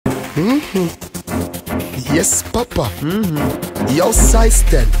Yes, Papa. Yo, size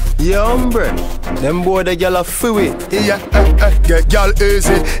 10. Yeah, hombre. Them boy the gyal a free. Yeah, get gyal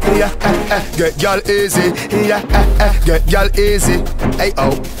easy. Yeah, get gyal easy. Yeah, get gyal easy. Hey,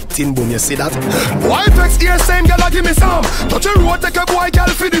 oh, Tin Boom, you see that? Why vex here, same gyal a give me some. Touch a road, take a boy gyal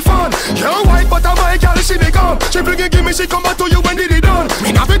for the fun. You're white, but I'm my gyal, she dey come. She bring it, give me, she come back to you when did it done.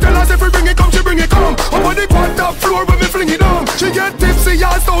 Me not be tell us if we bring it come, she bring it come. Up on the quad top floor when me fling it down. She get tipsy,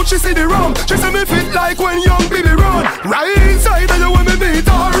 ass out, she see the rum. She say me fit like when young baby run. Right inside of you when me meet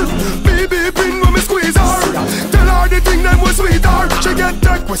her. Baby pin when me squeeze her. Tell her the thing them was sweet her. She get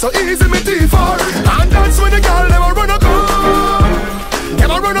tech with so easy me teeth her. And that's when the girl never run a come.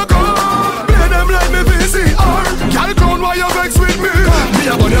 Never run a come. Play them like me VCR. Girl crown why you vex with me. Me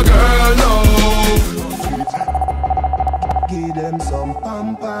a want your girl now. Give them some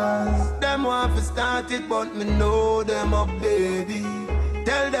pampas. Them want to start it but me know them up baby.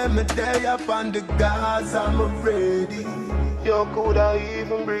 Tell them me day up on the gas I'm ready. You coulda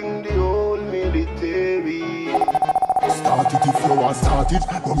even bring the whole military. Start it if you want start it,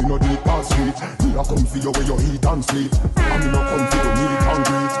 but me no deep past street. Me a come for you where you eat and sleep. And me no come for you need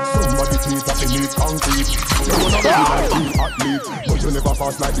concrete. Somebody teeth that you need concrete. You wanna be like an athlete, but you never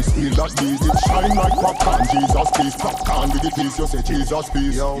pass like the steel that beats. It shine like popcorn, Jesus peace. Popcorn with the peace, you say Jesus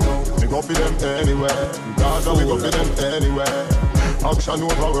peace. Yo, we go for them anywhere. Gaza, we go for them anywhere. Action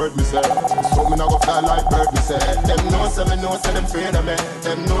over word me say. So me nah go fly like bird me say. Them know say me know say them afraid of me.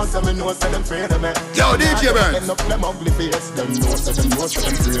 Them know say me know say them afraid of me. Yo, DJ man. End up them ugly face. Them know say them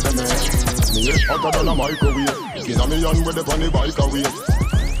afraid of me. Me head hotter than a microwave. Inna me hand with the funny bike away.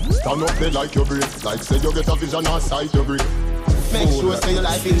 Stand up there like your break. Like say you get a vision outside your break. Make sure say your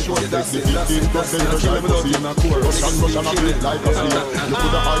life is short. That's it. That's it. Russian a bit like a slave. You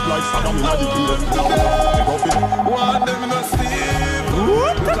put a hype like Saddam in a decay. Want them in a sleep.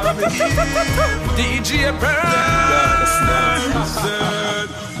 DJ Burns.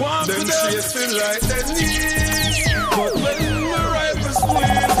 Want them chasing like they need. But when we right for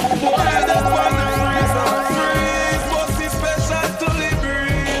squeeze, boy, them want to freeze and freeze. But it's special to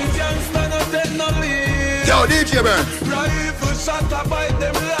liberate. Youngster not take no lead. Yo, DJ Burns. Rifle shot up by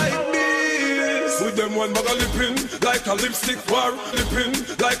them like bees. With them one bag of lippin' like a lipstick war. Lippin'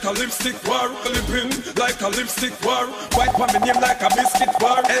 like a lipstick war. Lippin' like a lipstick war. White one me name like a biscuit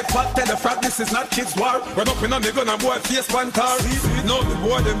war. Hey, fat tell the frat this is not kids war. Run up in a nigga and boy face pantar. Now the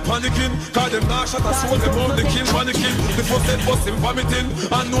boy them panicking. Cause them not shot a soul them out the kill mannequin. The first head bust him vomiting.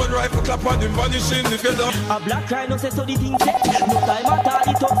 And no rifle clap on him vanishing. If you don't a black rhino says so the thing set. No time at all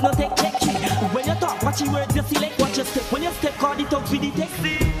the Tugz no take check. When you talk watch your words you select. Watch your step. When you step call the Tugz with the text.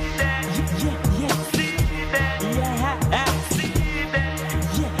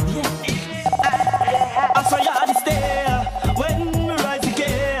 I saw you this day. When we rise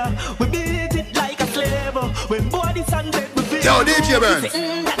again, we beat it like a slave. When bodies and dead we feel. Yo, DJ Burns.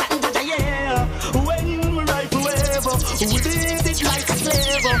 When we rise forever, we beat it like a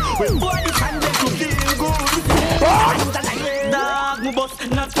slave. When bodies and dead we feel good. Dog mu boss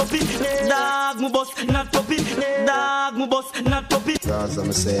not puppy. Dog mu boss not puppy. Dog mu boss not puppy. Gaza,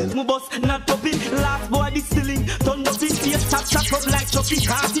 I'm saying. Mu boss not puppy. Last boy distilling. Turn up this face, chop up like Chucky.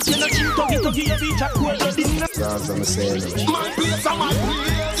 Can't if you not cheat, tuggy, every chat cool bloody. Gaza, I'm saying. My place and my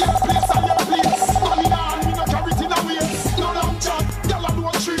place. Your place and your place. Money down, me no carry it in a waist. No long chat, y'all a do a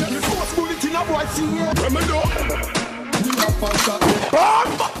trade. Me force bullet in a boy see it. When me do, me a fall shot.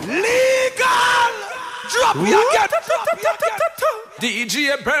 bomb legal. Drop me again.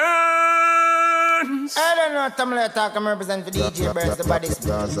 DJ Burns. I don't know what I'm like talking. I represent for DJ Burns, the baddest.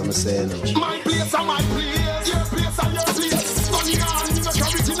 Gaza, I'm saying. My place and my place. Your place and your place. Money down, me no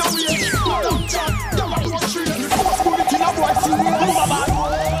carry it in a waist. No long chat, y'all a do a trade. Me force bullet in a boy see it.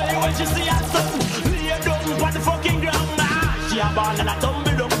 When she see her son, lay down on the fucking ground. She a ball and a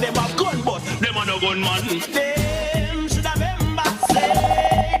tumble down. Them a gun but them a no gunman. Them should have remember say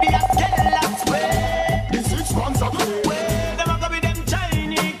they a tell us way. The 6 months ago. Where them a go with them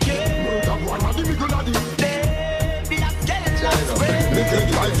Chinese kids. Murder one of the big daddy. They a tell us way. They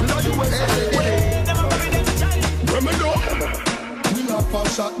take life in the USA. Them a go with them Chinese. When me do, we not for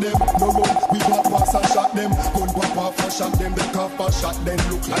shot them. No run, we pop pass and shot them. Gun pop off and shot them. They cough and shot them.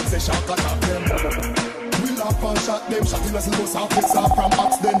 Look like say shot attack them. We laugh and shot them. Shot in us and bust off face off from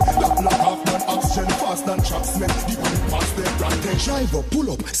axe then. Lock off man oxygen fast than tracksmen. The one pass them plantain. Drive up,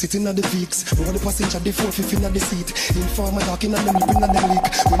 pull up, sitting at the fix. Over the passenger, the 450 in the seat. Informer talking and them lipping at the leak.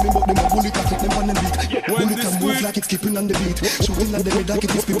 When me, but them a bullet attack them on the beat. Bullet and move like it's skipping on the beat. Shooting at them head like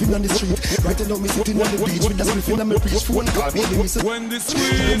it is peeping on the street. Right now me sitting on the beach with the spliff in my preach. Phone call me, me say. When the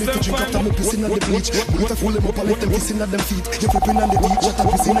squeeze them drink after me pissing on the beach. Bullet a fool them up and let them kissing at them feet. You flipping on the beach, shut up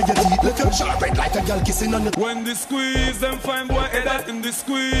pissing on your teeth. Let your jaw red like a girl kissing on the. When the squeeze them fine boy head up. In the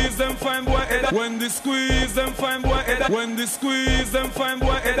squeeze them fine boy head up. When the squeeze them fine boy head up. When the squeeze them fine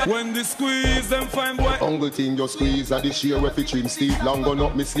boy head up. When the squeeze them fine boy. Uncle thing just squeeze at the sheer where fi trim Steve. Long gun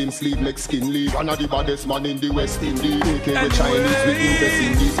up me slim sleeve make skin leave. And the baddest man in the West Indies. AK the Chinese with invest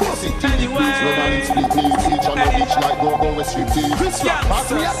in these. Boss it till the beats. Run and split knees. Each on the beach like go with strip tees. Chris Rock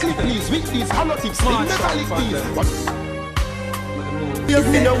pass me a clip please. With these annotics slim metallic tees. Ears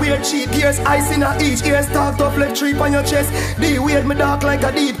in a weird cheap gears, ice in a each ear, start up like trip on your chest. The weird me dark like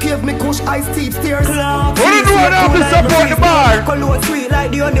a deep cave, me kush ice steep stairs. What do you doing up to support the bar? Color sweet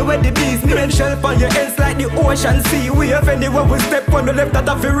like the only way the beast. Me make shelf on your ends like the ocean sea. We have anywhere we step on the left that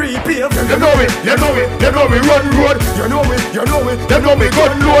have to repave. You know it, you know it, you know me run road. You know it, you know it, you know me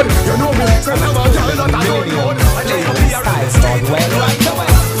gun load. You know me, say I'm a girl that I don't load.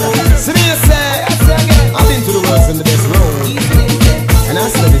 See me say, I've been to the worst and the best road. And I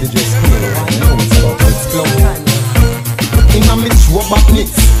study the dress code. I know it's about to explode. In a mix, back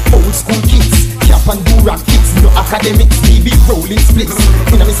nicks, old school kicks, cap and do-rag kicks, no academics, BB rolling splits.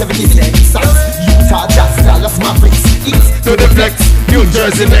 In a me 76 Texas, Utah Jazz, Dallas Mavericks, East To the flex, New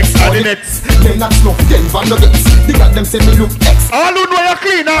Jersey next are the next. Then that's no Denver Nuggets. They got them say me look X. All who know you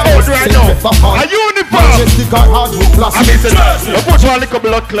clean out right now. A uniform. Majestic or hardwood I mean, say, you put one little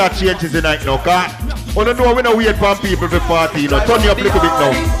blood clot changes tonight now, car. You don't know we don't wait for people for party, you know. Turn you up a little bit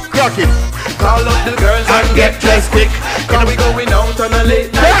now. Crack it. Call up the girls and get dressed quick. Cause we going out on a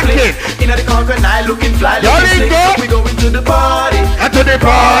late night flick. Inna the Conquer looking fly, looking slick. We going to the party, to the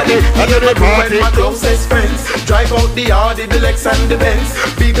party, to the party. When my closest friends drive out the Audi, the Lex and the Benz.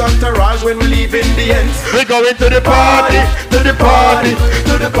 Big entourage when we leave in the ends. We going to the party, to the party,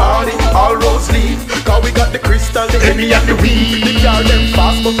 to the party. All roads lead, cause we got the crystal, the Henny and the weed. The car them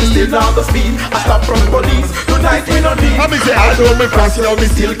fast but we still not the speed. I stop from police, tonight we no need. I know me fast now we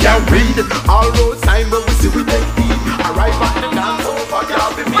still can't read. All road sign but we see we take deep. Arrive at the dance over,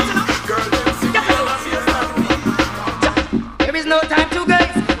 y'all be me. Girl, them see There is no time to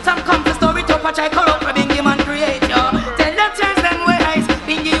guys. Some come to story to watch I corrupt for Bingy man create yo. Tell them change them ways.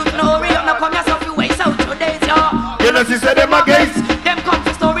 Bingy you to know hurry up now come yourself you waste out your days yo. You know she said them against. Them come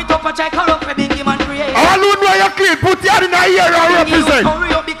to story to watch I corrupt for Bingy man create. All who know you clean, put your hand in the ear and represent.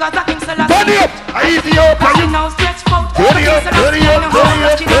 Hurry up because I think so last. Turn it up, I easy up, I now stretch out. turn it up, turn it up, turn it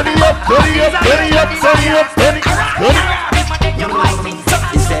up, turn it up, turn it up, turn it up, turn it up, turn it up.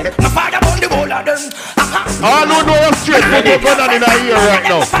 All who know you straight, put your gun on in the ear right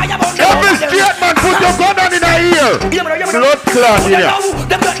now. Every straight man, put your gun on in the ear. Blood clot in here.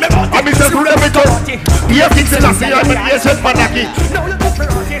 I'm Mr. Rubito. Here fixing a see I'm a Asian Panaki.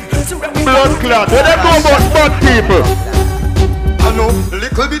 Blood clot. What they know about bad people? I know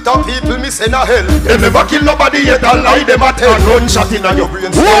little bit of people missing a hell. They never kill nobody yet and lie them at hell. Run shot in your brain.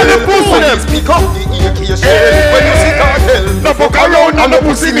 Who are the pussy them? Pick up the AK shell when you see cartel. No fuck around and no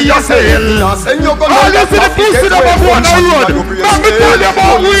pussy me a sell. Send your gun. All you see the pussy them a go on the road. Let me tell you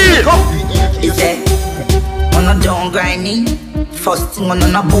about weed. Is that on a down grinding? First thing on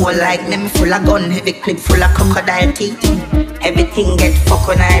a bowl like me full of gun, heavy clip full of crocodile teeth. Everything get fuck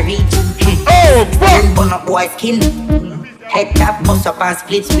when I reach. Oh fuck! Then burn up boy skin. Head tap, bust up and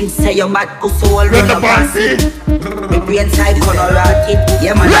split. Say your bad pussy all run up and see. My brain side corner rotted.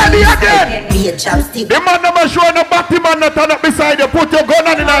 Yeah man. Ready again! Be a chapstick. The man never show no batty man not turn up beside you. Put your gun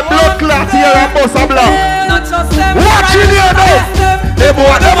on in a blood clot here and bust a block. Watch in here now. They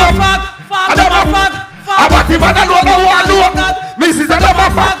boy never fuck. I never fuck. A batty man I don't know what I do. Mrs. I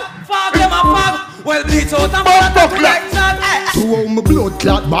never fuck. Fuck them a fuck. Well bleach out and fuck like to all my blood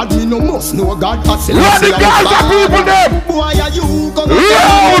clot bad, me no must know God. I say run the guys and people them. Boy are you gonna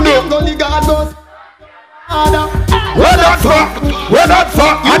round the God goes. Where that fuck? Where that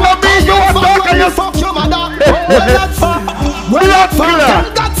fuck? I know me you a dog and you fuck your mother. Where that fuck? Where that fuck?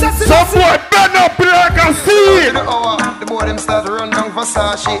 Some boy bend up like a seed. The boy them start to run down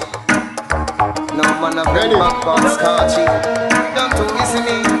Versace. No man a bring back on Scotchy. Don't too easy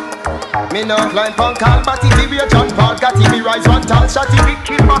me. Me no climb punk call, but if you John Paul got him, me rise one tall shot, if he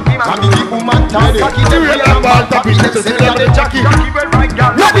kill back him. Come in the woman tall, cocky them real and ball, tappy them say me a the Jackie.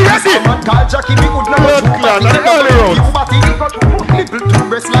 Ready? Man call Jackie, me would not blood clot and early road. You fatty, he got two nipple, two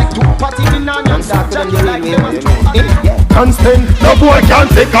breasts like two patty, me nah and start Jackie like them and two. constant. No boy can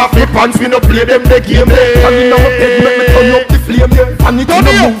take off me pants, me no play them the game there. And me no peg, make me turn up the flame there. And it no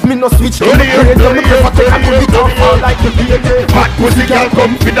move, me no switch to the grade. Me prefer take a good bit off all like the baby. Bad pussy girl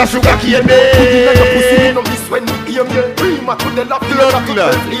come with the sugar cane there. Put in your pussy, me no miss when me aim there. Prima to the left,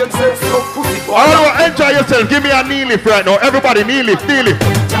 so pussy boy. Alright, enjoy yourself, give me a knee lift right now. Everybody knee lift, knee lift.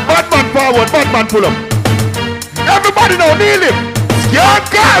 Batman forward, Batman pull up. Everybody now knee lift.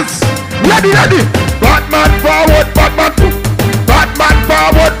 Yonkers! Ready, ready! Batman forward, Batman. Batman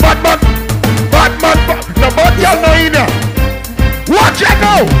forward, Batman. Batman forward. No, but y'all know in here. Watch it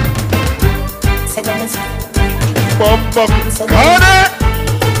now! Bum, bum. Count it!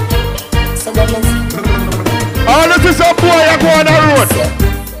 All this is some boy you go on the road.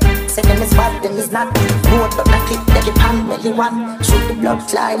 Say them is bad, them is not good, but my clip that the pan when you want. Shoot the blood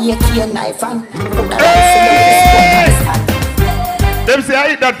fly, you key a knife and them say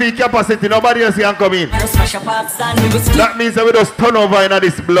I eat that peak capacity, nobody else can come in. That means that we just turn over in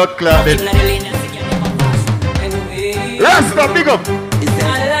this blood clot. Last up, big up.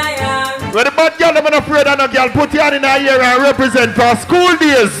 When the bad girl, I'm not afraid of no girl, put your hand in her ear and represent for school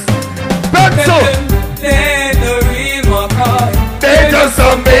days. Pencil. They just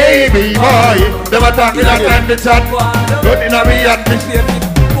some baby boy. They were talking like in the chat. Not in a reality.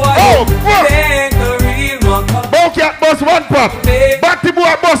 Oh, fuck. Bowcat bus one pop. Batty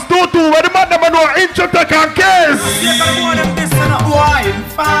boy bus 2-2. Where the man never know intro take and case.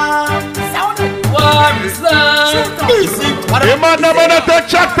 The man never know take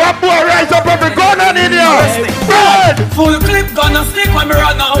chat from boy. Rise up every gun on in here. Bread. Full clip gonna stick when me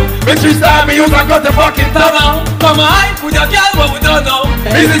run now. Bitch you start me use and got the fucking tongue out. Come on, with your girl what we don't know.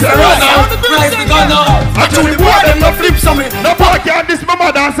 This is a run now. Price the gun now. Actually boy them no flip some. No boy can't this my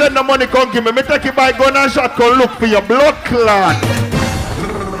mother and send no money come give me. Me take it by gun and shot come look for your blood clot.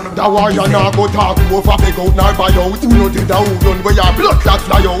 That why you not go talk over big out nor buy out. You know the down run where your blood clot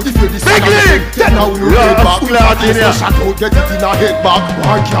fly out. If you decide then how you get back. Shut out, get it in a head back.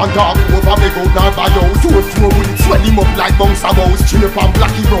 Why can't talk over big out nor buy out. Two bullet swell him up like bounce a mouse. Chill up and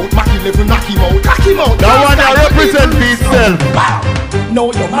black him out. Mac 11 knock him out. Knock him out. That one I represent himself.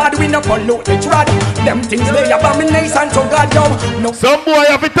 No, you're mad, we no follow the trad. Them things they abomination to God, yo. No. Some boy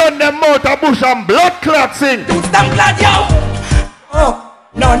have to turn them out a bush and blood clot sing. Do them glad, yo. Oh.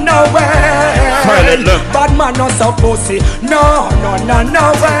 No, no way. Bad man not so pussy. No, no, no,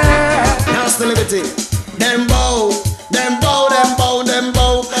 no way. Now liberty. Them bow, them bow, them bow, them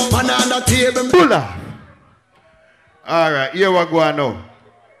bow. Man on the table. Pulla. Alright, here we go now.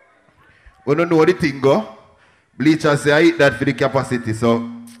 We don't know what the thing go. Bleachaz say I eat that for the capacity,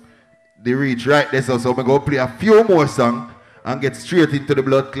 so the reach right there. So we go play a few more songs and get straight into the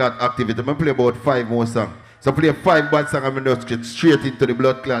blood clot activity. I'm going to play about 5 more songs. So play 5 bad songs and I'm just get straight into the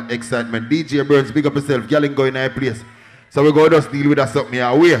blood clot excitement. DJ Burns, big up yourself, y'all ain't going in a place. So we go just deal with that something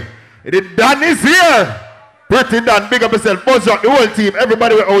here. Where? The Dan is here. Prettiidon, big up yourself, buzz rock, the whole team,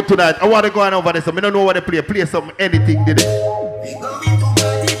 everybody we're out tonight. I want to go on over there, so I don't know what they play. Play something, anything, did it?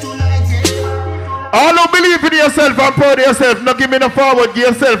 All who believe in yourself and proud of yourself, not give me no forward, give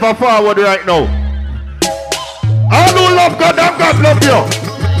yourself a forward right now. All who love God, and God love you.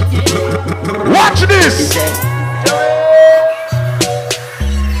 Watch this!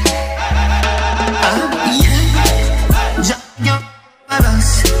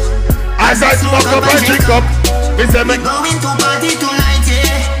 As I smoke up and drink up, we say we going to party tonight,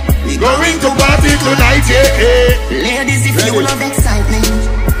 yeah. We going to party tonight, yeah. Ladies, if you love excitement,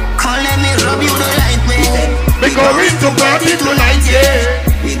 come let me rub you the right way. We going to party tonight, yeah.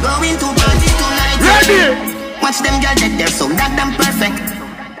 We going to party tonight. Ready? Watch them girls get there so goddamn perfect.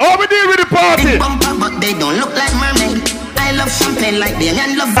 Oh, we deal with the party. Big bumper, but they don't look like mermaid. I love champagne like the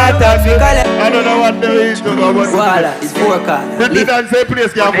and love. I don't know what there is to go, but Voila, it's 4 cars. Prettiidon say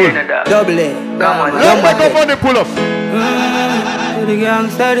place can pull. Double A. Let's go for the pull up. The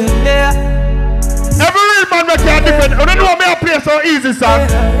gangster is there. Every real man that can't defend. I don't know me I play so easy, son.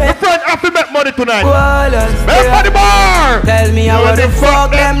 My friend have to make money tonight. Make money bar. Tell me how the fuck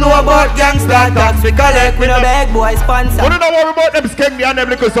them know about gangster tax. We collect with a bag boy sponsor. I don't know what about them skanky and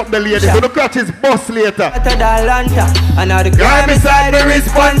them little something the ladies. So the clutch is bus later. And now the crime inside the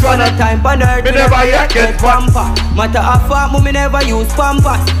response. One time on earth, we never yet get pamper. Matter of fact, me never use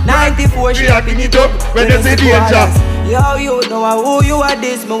pampers. 94 she happy it up when they see danger. Yo, you know who you are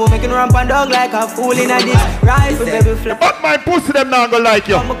this. Me making ramp and dog like a fool in a this. Rise with every flip. But my pussy them not gonna like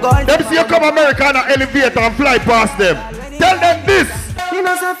you. Them see you come America and elevate and fly past them. Tell them this. You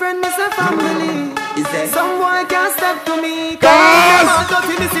know some friend, me say family. Some boy can't step to me. Cause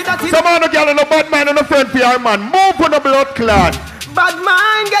some of the girl and a bad man and a friend for your man. Move on the blood clot. Bad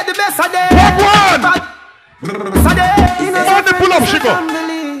man get the best of them. What one? So they pull up, she go.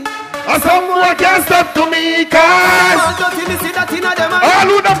 And someone can't step to me, cause all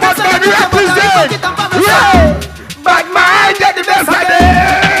who the bad man represent. Yeah. Bad mind get the best of them.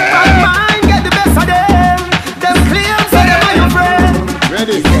 Bad mind get the best of them. Them claims say them are your friend.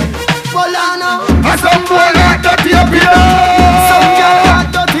 Ready? Bolano. And some boy like dirty up here. Some girl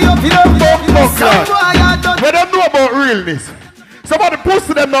like dirty up here. Some boy like dirty. They don't know about realness. Some of the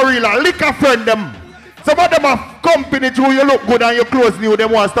pussy them not real and lick a friend them. Some of them are company to you look good and your clothes new,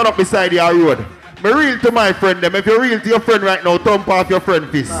 them want to stand up beside your road. Me real to my friend them. If you're real to your friend right now, thump off your friend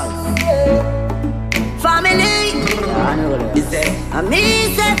fist. Family. I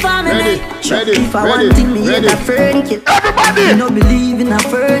mean say family. Ready, if I want to me a friend kill. Everybody! I don't believe in a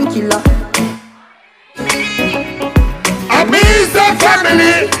friend killer. I mean say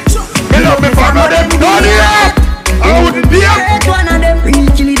family. Me love me family, them done it up. I wouldn't be up. One of them real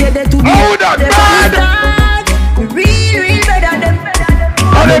killy dead to me. I would have bad. Real better than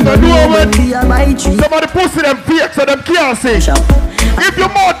I them don't know what. be a my tree. Some of the pussy them fake so them can't sing. If your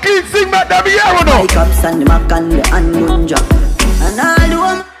mouth clean, sing make them hear you know. My cups and the mac and the andunja. And all the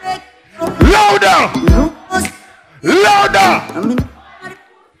woman. Louder! Louder! I mean,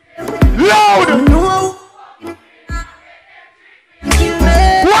 Loud! no.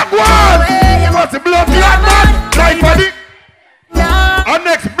 What one? What's the blood clot man? Like body. And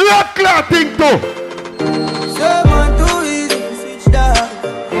next blood clot thing too. Someone too easy to switch down.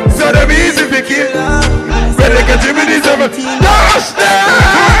 So them easy to kill. When they get you with this ever. Dash them!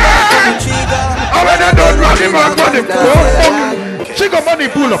 And when they don't run him back on him. She got money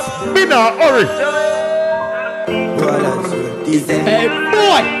pull up. Me now hurry. Hey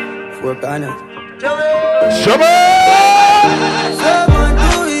boy! For banner. Shabba! Someone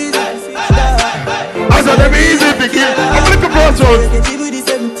too easy to switch down. I said them easy to kill. I'm looking for us.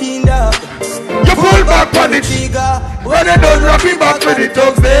 You pull back on it. When they don't wrap him back with the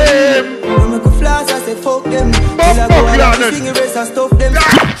Tugz them.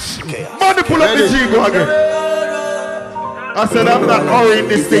 Money pull up the G-Go again. I said I'm not hurrying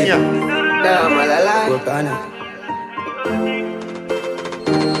this thing here.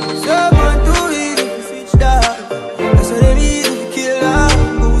 Someone too easy to switch down. That's what they easy to kill now.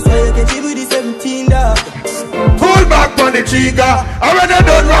 So you can give me the 17 down. Pull back on the trigger. And when they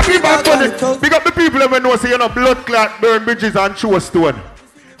don't wrap him back on it. Big up the people that know say you know blood clot, burn bridges and show stone.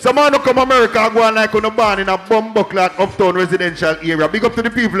 Some man who come America and go on like on a barn in a bumbo clot uptown residential area. Big up to the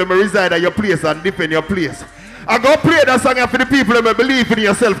people that reside at your place and defend your place. I go play that song for the people that believe in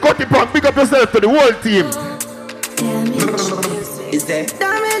yourself. Cut it punk, big up yourself to the whole team. Is there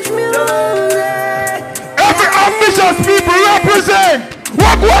damage music? Every ambitious people represent.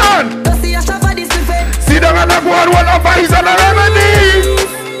 What one? See them and go on one of eyes and a remedy.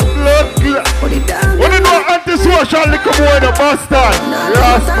 Blood clot. What do you know anti-social little boy in the bastard?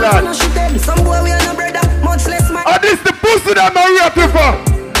 Rascal. And this the pussy that I'm ready for.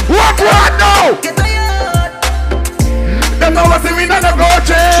 What one now? Them know what's in me and go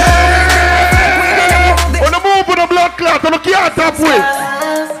change. On the move with the blood clot on the can't tap with.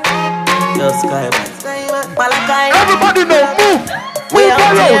 Everybody know, move. Move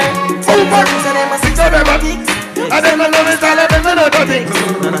around. Move back. And them know it's all of them know nothing.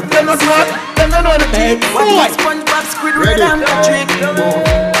 Them know smart. Them know the thing.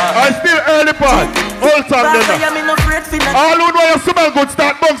 I still early part. All time them now. All who know you smell good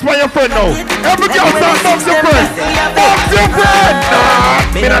start bounce by your friend now. Every girl start bounce your friend. Bounce your friend. Nah,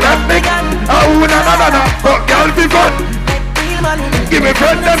 me not that big. Oh, na. Fuck girl be fun. Give me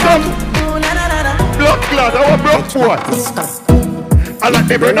friend them some. Blood clot, our blood boy. I like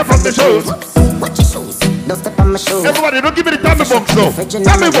the burner from the shows. Watch your shoes. Don't step on my shoes. Everybody, don't give me the tummy box now.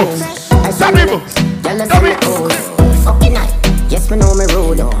 Tummy box. Tummy box. Tummy box. Fucking night. Yes, we know me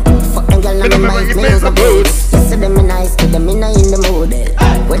road. Fuck them girl and my nails are good. Yes, them in nice, but them in the mood.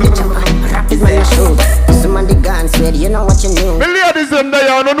 When the chopper rap is my shoes. Some of the guns swear you know what you knew. The ladies them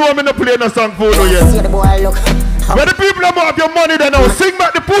there, I don't know I'm not playing a song for you yet. See the boy look. When the people them have your money then now, sing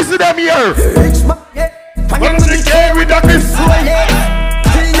back the pussy them here. When they carry that this.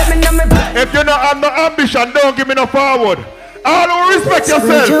 If you don't have no ambition, don't give me no forward. All who respect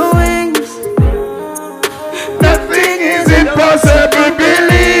yourself. Nothing is impossible,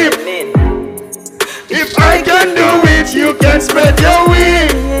 believe. If I can do it, you can spread your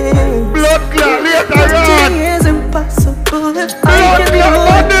wings. Blood clot later on. Blood clot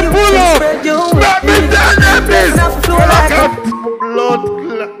on the pull up. Let me tell them this. Blood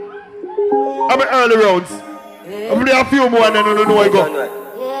clot. I'm in early rounds. I'm play a few more and then I don't know where I go.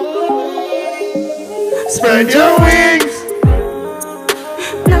 Spread your wings.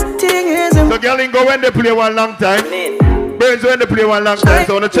 The girl ain't go when they play one long time. Brains when they play one long time,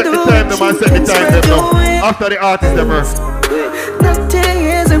 so I want to check the time them and set the time them now. After the artist them first. Nothing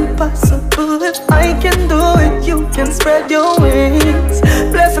is impossible. If I can do it, you can spread your wings.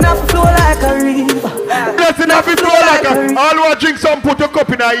 Blessing off the flow like a river. Blessing off the flow like a. All who drink some, put your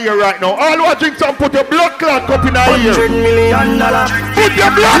cup in our ear right now. All who drink some, put your blood clot cup in our ear. $100 million. Put your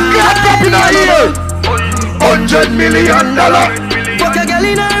blood clot cup in our ear. $100 million. Put your girl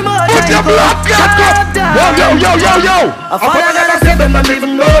in her mouth. Put your blood clot cup. Yo. I thought I gotta say them, I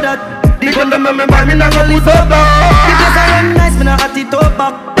even know that. They gonna remember me, not gonna leave up back. Because I am nice, me not at it up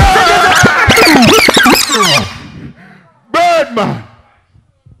back. Birdman.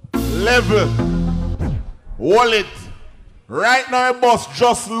 Level. Wallet. Right now, boss,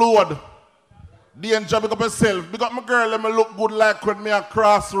 just load. Danger, big up yourself. Big up my girl, let me look good like when me a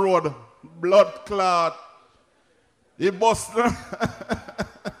crossroad. Blood clot. He bust. Big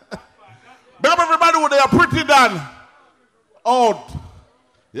up everybody who they are Prettiidon. Out.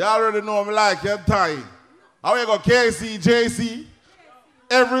 You already know me like your time. How you go, KC, JC?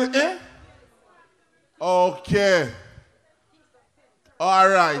 Everything? Okay.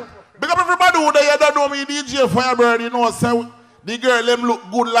 Alright. Big up everybody who they don't know me, DJ Firebird, you know, so the girl them look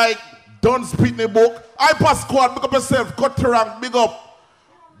good like don't spit the book. I pass squad, big up yourself, cut to rank, big up.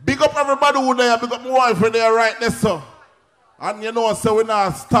 Big up everybody who there, big up my wife who there right there, so. And you know, so we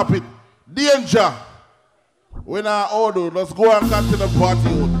not stop it. Danger. We not order. Let's go and continue the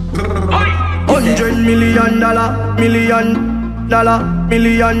party. $100 million, million dollar,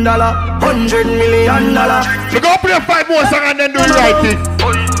 $100 million. We go play 5 more songs and then do the right thing.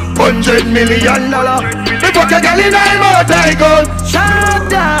 $100 million. We put a girl in our mouth, I go. Shut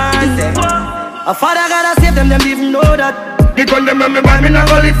down. A father gotta save them, them even know that. They gun them and me buy me not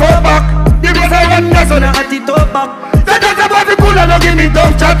gonna live for back. Because I want that son at it up back. They just about to cool and don't give me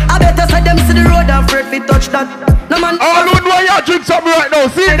tough chat. I better say them see the road and afraid we touch that. No man. All who know you drink something right now,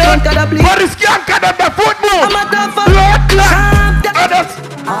 see them. But the skank cut them the foot move. I'm a tough fuck. Blood clot.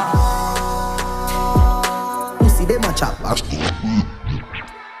 You see them a chop.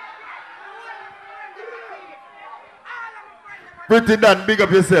 Prettiidon, big up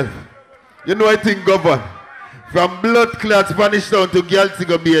yourself. You know I think govern. From blood clot Spanish Town to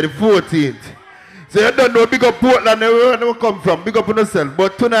Galtigo Bay the 14th. So you don't know big up Portland where I come from. Big up on yourself.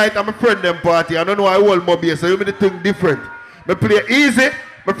 But tonight I'm a friend them party. I don't know I hold more beer, so you make the thing different. I play easy.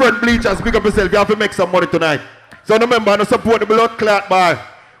 My friend Bleachaz, big up yourself. You have to make some money tonight. So remember, I support the blood clot bar.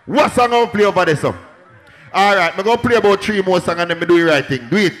 What song I'm going to play over there, so? Alright, I'm going to play about 3 more songs and then I do the right thing.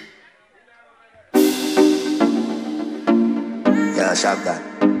 Do it. Yeah, shop that.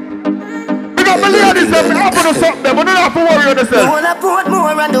 My ladies, them have to do something, but don't have to worry on yourself. You wanna put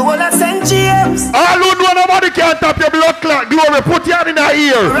more and the whole of St. James. All who know nobody can tap your blood clot. Glory, put your hand in the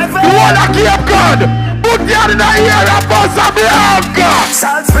ear. The whole of Cape God, put your hand in the ear and bust a blood clot.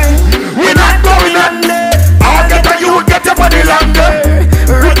 Salt Spring, we're not going under. I'll get on you, get your body longer.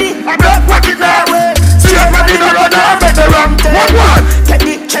 Ready, I'm not walking that way. See your body no run out, better run. One. Get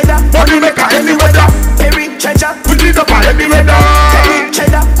the cheddar, money maker any weather. Perry treasure, put it up on any weather. Get the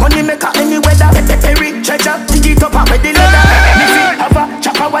cheddar, money maker any weather. Perry treasure, dig it up with the leather. If you have a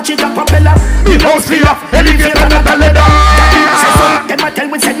chopper, watch it a propeller. The house feel up, elevate another leather. Them a tell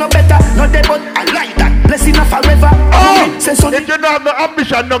we said no better, no dead but I like that. Blessing her forever. Oh, if you don't have no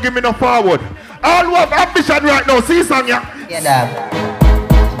ambition, no give me no forward. All who have ambition right now, see song ya. Yeah, dog.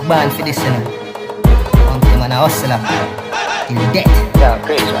 Born for this, you know. Man, a hustler. Till death. Yeah,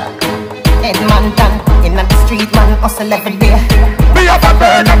 great rock. Head man down in the street, man hustle every day. Me have a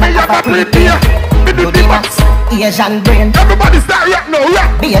burn and me have a prepare. Me do the max. Asian brain. Everybody start rap now, rap.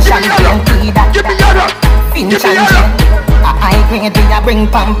 Asian brain, give me your rap. Finch and chain. I grade we a bring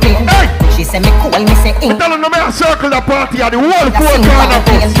pamphlet. She say me cool, me say ink. Tell her no me a circle the party at the whole 4 corner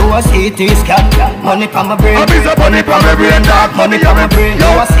bus. Do a CT scan, money from my brain. I miss a money from my brain, dog. Money from my brain. Do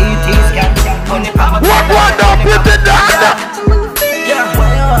a CT scan, money from my brain. What the Prettiidon? Yeah,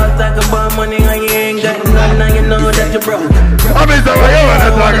 why you all talk about money and you ain't got none and you know that you broke? I miss a way you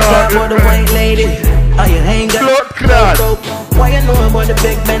wanna talk about the white lady. Oh, you ain't got blood clot. Why you know about the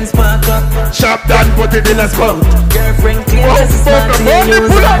big Benz spark up? Chop down, put it in a spot. Girlfriend clean, this is not to use.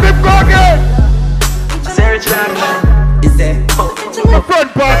 Pull up him, go again. Search that man. Is there? The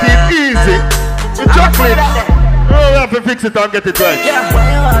front party is easy. The chocolate. Oh, we have to fix it and get it right. Yeah, why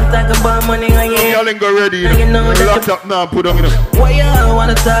you all talk about money and you y'all ain't go ready, you know. Locked up now, put on, you know. Why you all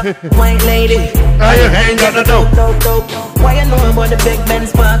wanna talk, white lady? I ain't got no dope. Why you know about the big Benz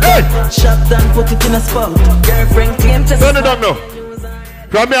spark? Shop down, put it in a spot. Girlfriend claim to turn it on now.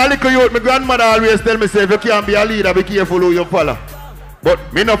 From me a little youth, my grandmother always tell me, say, if you can't be a leader, be careful who you follow. But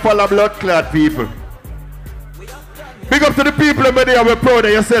me no follow blood clot people. Big up to the people in there. We're proud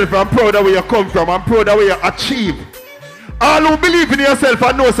of yourself. I'm proud of where you come from. I'm proud of where you achieve. All who believe in yourself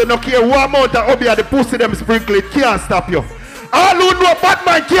and know so no care what amount of obeah the pussy them sprinkle, it can't stop you. All who know bad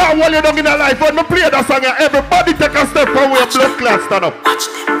man can't hold you down in a life. When me play that song, everybody take a step from where blood clot stand up. Watch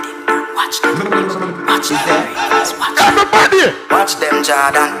them. Everybody. Watch them,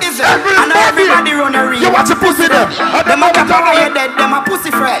 Jordan. Everybody run a reel. You watch the pussy them. Them a matter where you dead, them a pussy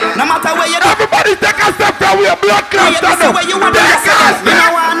friend. No matter where you dead. Everybody take a step from where blood clot stand up. You want to me no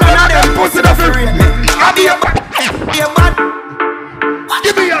want none of them pussy them. I be a bad.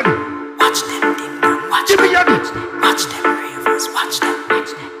 Give me your. Watch them. Give me your. Watch them ravers. Watch them.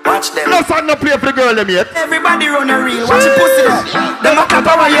 Watch them. No song no play for the girl them yet. Everybody run a reel. Watch the pussy them. Them a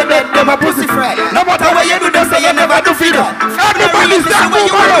matter where you dead, them a pussy friend. No matter what you do, they say you never do feed up. Everybody stand for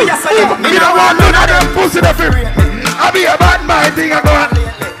you. Me no want none of them pussy them. I be a bad mind thing I go on.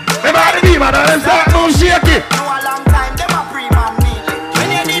 Everybody be mad and them start move shaky. No a long time, them a pre-man nearly. When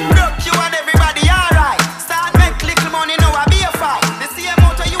you did broke, you and everybody alright. Start make little money, now I be a fight. The same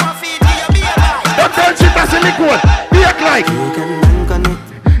motor you a feed, you be a buy. Don't tell shit as a liquid. Be a like.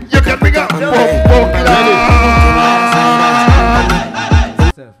 You can bring up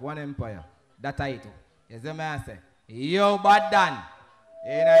one empire. That title. Yes, the man say. Yo, bad done.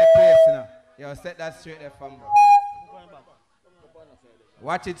 In a place now. Yo, set that straight there from bro.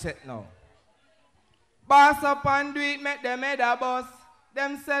 Watch it set now. Boss up and do it, make them head a boss.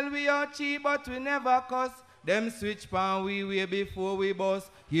 Them sell we out cheap, but we never cost. Them switch pan we way before we boss.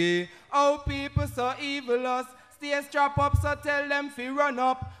 Yeah, how people so evil us. Stay strap up, so tell them fi run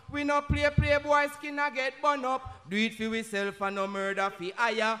up. We no play boy skin a get bun up. Do it fi we self and no murder fi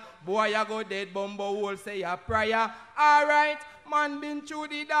hire. Boy a go dead bumbo hole say a prayer. Alright, man been through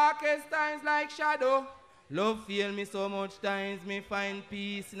the darkest times like shadow. Love fail me so much times, me find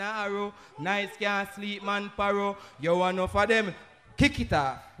peace in a arrow. Nights can't sleep, man paro. You want enough of them, kick it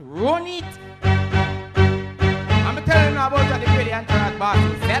off, run it. I'm telling you about the crazy entourage boss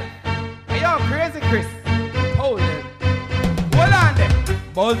himself. Hey yo, Crazy Chris, hold them. Hold on them.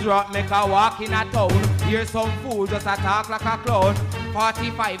 Buzz rock make a walk in a town. Hear some fool just a talk like a clown.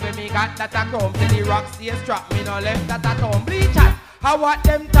 45 when me got that a crumb. Till the rock stay strap, me no left that a town. Bleachaz. How what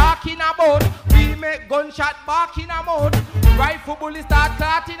them talking about? We make gunshot back in a mouth. Rifle bullet start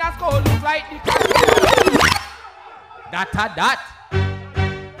clotting a skull. Look like the that.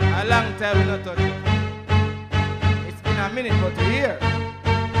 A long time we not touch it. It's been a minute but a year.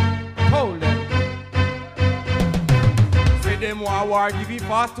 Hold them. Say them war, give it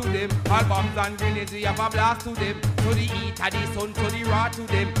fast to them. All bombs and grenades we have a blast to them. To the heat of the sun, to the raw to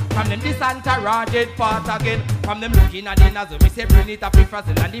them. From them this entourage head part again. From them looking at the nozzle, me say bring it up in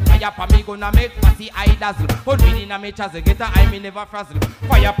frazzle. And the fire for me gonna make fussy eye dazzle. But we in a me chazzle, get a eye me never frazzle.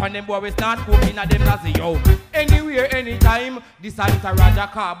 Fire upon them boy we start cooking at them nozzle, yo. Anywhere, anytime, this entourage a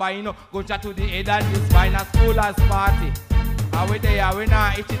carbine. Go chat to the head and this spine a school as party. Are we there, we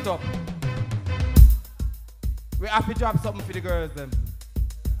not itch it up. We have to drop something for the girls them.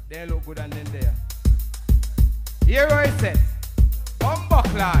 They look good and then there. Here I said,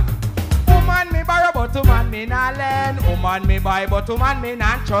 Bumbleclan. Woman me borrow, but woman me not lend. Woman me buy, but woman me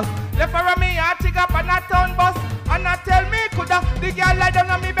not trust. Left for me a tick up on a town bus. And I tell me coulda, the girl lie down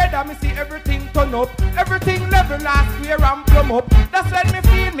on me bed and me see everything turn up. Everything level last square and plumb up. That's when me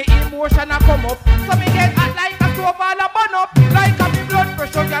feel me emotion a come up. So me get hot like a stove all a burn up. Like a me blood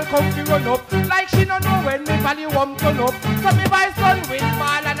pressure girl come to run up. Like she no know when me volume turn up. So me buy sun wind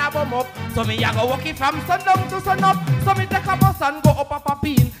ball and a bum up. So me a go walk it from sundown to sun up. So me take a bus and go up a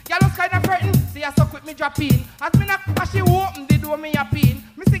pin. Girl was kinda frightened, see her so quick me drop in. As me knock, as she open the door me a pin.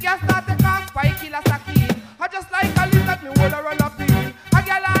 Me see girl start to cast 5 killers a keen. I just like a lizard me hold her roll up in. A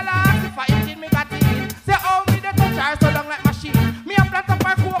girl all ask if I eat me got in. Say oh me they touch her so long like machine. Me a plant up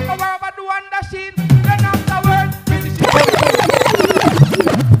her coke over do and dashing. Then afterwards, me see she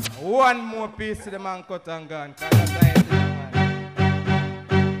one more piece to the man cut and gone. Cause that's how it is,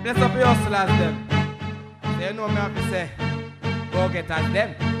 man. Bless up your hustlers them. They know me have to say, go get at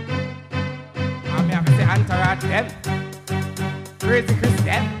them. And me have to say, entourage them. Crazy Chris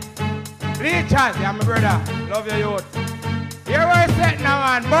them. Bleachaz, yeah, my brother. Love your youth. Here we're set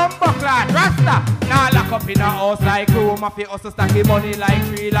now, man. Bumbleclan, Rasta. Now lock up in a house like room. I feel also stacking money like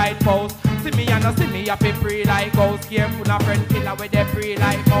 3 light posts. See me and no see me, I feel free like ghost. Careful, no friend killer with them free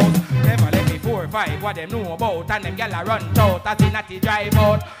like mouse. Never let me 4 or 5 what them know about. And them gyal a run out as in at the drive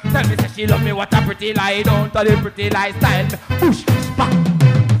out. Tell me say she love me, what a pretty lie. Don't tell the pretty lifestyle. Push, back.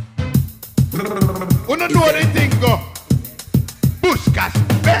 We don't know the thing go. Push, cash,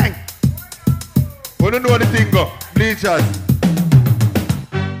 bang. We don't know the thing go. Bleachaz.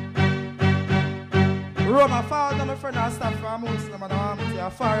 Roma, father, my friend, I stop from Muslim, and I'm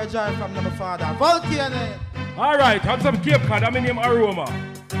a far drive from my father. Volcano. Alright, have some Cape Cod, I'm in name Aroma.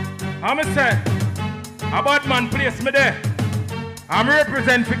 I'm a say, a bad man place me there. I'm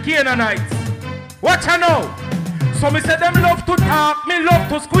represent for Canaanites. Watch I know. So me say them love to talk, me love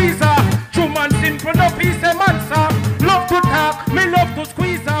to squeeze off. True man simple enough, he say man sir. Love to talk, me love to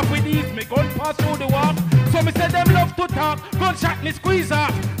squeeze off. With these me gun pass through the walk. So me say them love to talk, gunshot me squeeze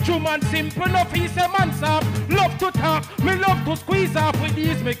off. True man simple enough, he say man sir. Love to talk, me love to squeeze off. With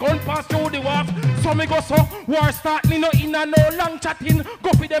these me gun pass through the walk. So me go so, war start me no in and no long chatting.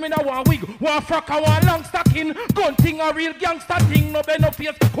 Go for them in a one wig, one frock and one long stocking. Gun thing a real gangster thing, no bend no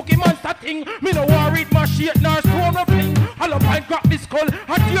face, cookie monster thing. Me no war read my shit nor stone no fling. All up and grab the skull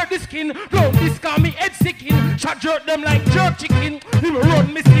and tear the skin. Don't discard me head sicking. Shot jerk them like jerk chicken. Him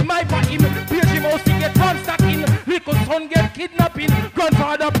run me see my for him. Page him house he get one stacking. Little son get kidnapping.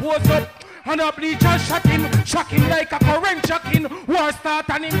 Grandfather pose up and a Bleachaz shock him like a current shocking. War start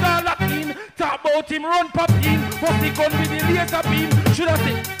and him gone lock in. Talk about him run pop in. But the gun with the laser beam. Should I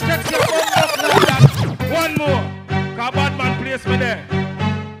say, check your gun up like that. One more. Cause bad man place me there.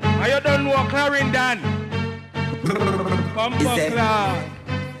 And you don't know Clarendon.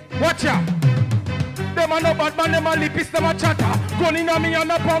 Watch out. Them a no bad man, them a lipis, them a chatter. Gun in a me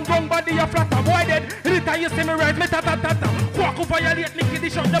and a pound gun body a flatter. Boy dead, anytime you see me rise, me ta-ta-ta-ta. Quack up violate, lick the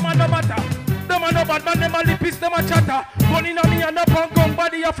shot, them a no matter. Them a no bad man, them a lipis, them a chatter. Gun in a me and a pound gun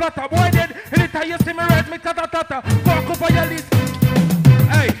body a flatter. Boy dead, anytime you see me rise, me ta-ta-ta-ta. Quack up violate.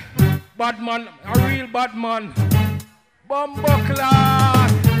 Hey, bad man, a real bad man. Bumbuckler.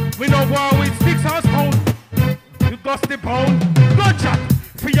 We no war with sticks and stone. You got the pound. Gunshot.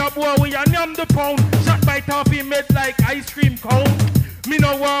 For your boy, we a yam the pound. Shot by toffee made like ice cream cone. Me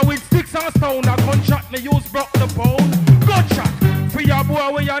no war with sticks and stone. A gunshot me use broke the pound. Gunshot. For your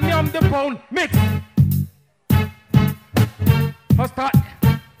boy, we a yam the pound. Mix. First start.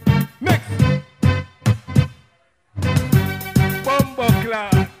 Mix.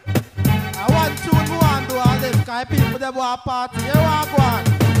 Bumbuckler. I want to do all this. Cause people they want party. You want go on.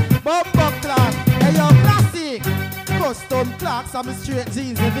 Bumbuckler. Hey yo, classic. Custom clocks and me straight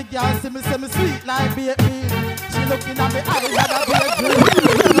jeans. Every girl see me sweet like baby. She looking at me eyes like a baby.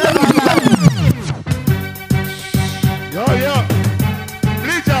 Yo,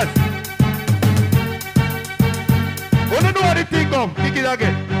 Bleachaz. Wanna know what the thing come? Kick it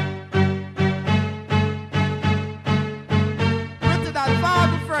again. Prettiidon,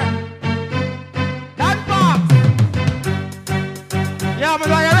 father friend. That box. Yeah, me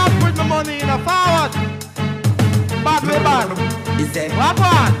like you rap with my money in a forward. Bad way bad. Is there? What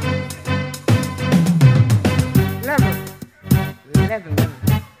one?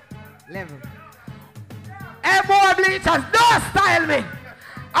 Level. Hey boy Bleachaz, don't style me.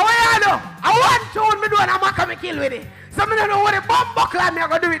 I want you know. I want tune me do and I'm not coming kill with it. So me don't know what the bumbuckler me are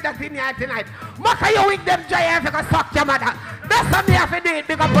gonna do with that thing here tonight. Maka you with them giants if you suck your mother. That's what me have to do it.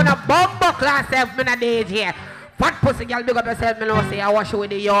 Big up on a bumbuckler self me na DJ here. Fat pussy girl, big up yourself, me know say I wash you with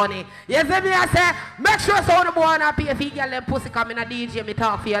the yoni. You see me I say, make sure so the boy wanna pay if he girl them pussy come in a DJ, me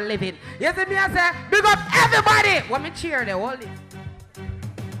talk for your living. You see me I say, big up everybody! When me cheer they hold it.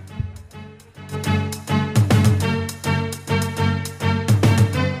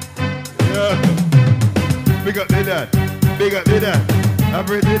 Yeah. Big up the dad. Big up the dad. I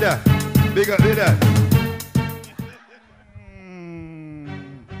bring the dad. Big up the dad.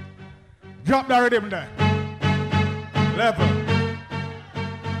 Drop the rhythm there. Level.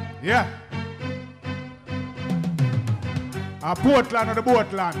 Yeah. A Portland or the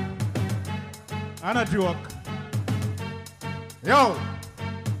Boatland. And a joke. Yo,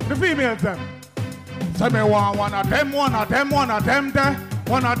 the females them. So me want one of them there.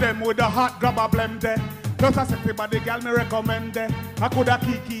 One of them with the hot grabber blem there. Just a sexy body girl me recommend there. I coulda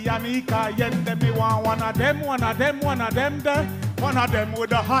Kiki and Ika yende. Me want one of them there. One of them with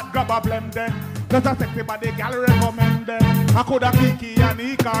the hot grabber blem there. Just a sexy body girl recommend them. I coulda Kiki and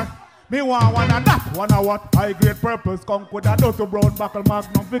Ika. Me want one of that. One of what? High grade purple skunk with a dirty brown buckle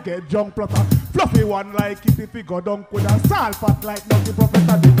magnum. Forget junk plus a fluffy one like kitty figure dunk with a salt fat like nothing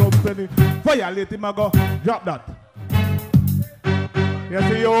professor the company. Violate him I go. Drop that. You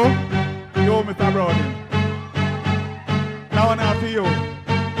see you, Mr. Browning. Now one after you.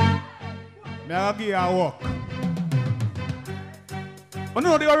 Me I give you a walk. You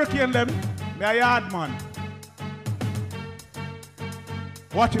know the hurricane them? Me a yard man.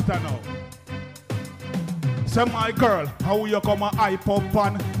 Watch it now. Say my girl, how you come a hype up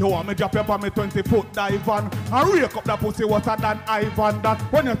on? You want me drop you on me 20-foot dive on? And rake up that pussy water than Ivan. That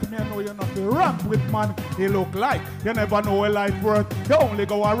when you see me, I know you're not the ramp with man. You look like you never know a life worth. You only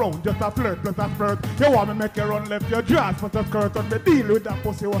go around just a flirt plus a flirt. You want me make you run left your dress for the skirt on the deal with that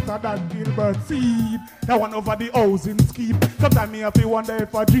pussy water than Gilbert Seed. You want over the housing scheme. Sometimes me have to wonder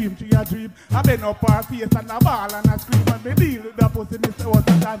if I dream to your dream. I been up her face and a ball and a scream and me deal with that pussy Mr.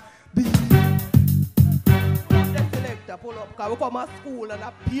 Water than deal. Pull up, cause we come to school and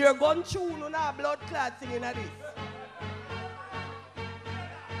a pure gun tune and a blood clot singing at this.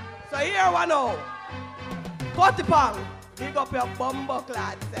 So here we know. Potipang, big up your bumbo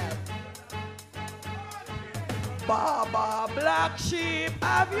clad self. Baba Black Sheep,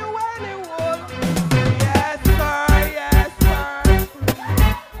 have you anyone? Yes sir, yes sir.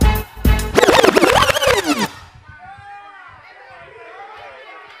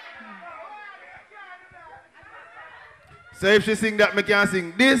 So if she sing that, me can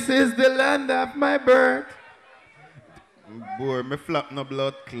sing, this is the land of my birth. Boy, me flap no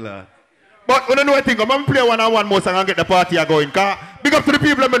blood clot. But when you know what I think, I'm going to play one-on-one more song and get the party going. Big up to the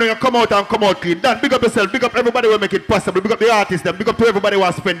people that know you come out and come out clean. Dan, big up yourself, big up everybody who make it possible. Big up the artists, them. Big up to everybody who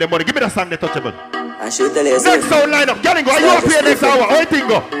wants to spend their money. Give me the song, the touchable. Next sound lineup. Getting go. Are you up here next hour? How you think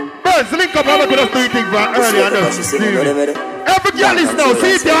go? Burns, link up. I'm going to do things from earlier. Every girl is now.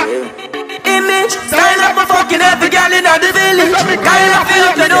 See it there? Image, style up my fucking every girl in the village. Kyle up feel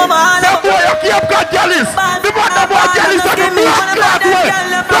up to do my hand. That boy, you keep got jealous. The mother boy jealous of the black cloth way.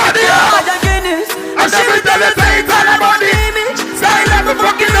 Bloody hell. And every time you say it's all about the image, style up my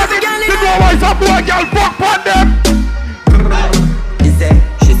fucking every girl in the village. The boy, some boy, girl, fuck on them.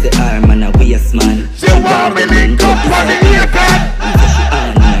 She say, I'm man, a waste man. She want me link up on the earpad. She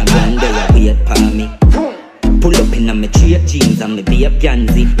on me, a gun, they a wait for me. Pull up in my straight jeans and me be a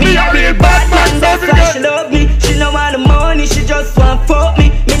pansy. Me a real bad man, that's why she love me. She no want the money, she just want fuck me.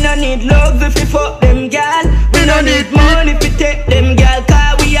 Me no need love if we fuck them gal. We no need money if we take them gal.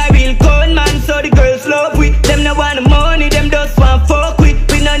 Cause we a real con man, so the girls love we. Them no want the money, them just want fuck we.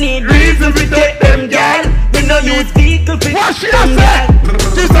 We no need reason if we take them gal. We no use vehicle for what she a say?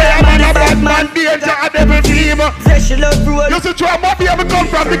 She say I'm a bad man, danger a devil dreamer. Say she love roll. You see try my baby come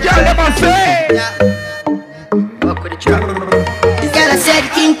from the girl them a say. Walk with the trap. This girl I said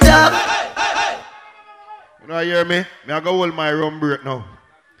King Tugz. You know hear me? Me I go hold my rum break now.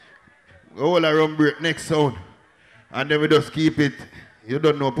 Go hold a rum break next sound. And then we just keep it. You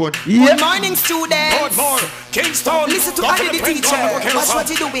don't know punch. Yeah. Good morning, students. More. Kingston. Listen to Andy the teacher. Watch what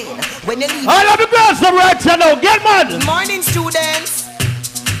you doing when you leave. I love the girls from right now. Get mad. Good morning, students.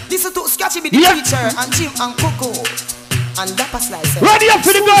 Listen to Scratchy be the teacher and Jim and Coco. And Dapper Slice. Ready up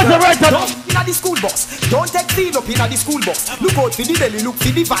for the girls right now. In the school bus. Don't take feel up in the school bus. Look out for the belly, look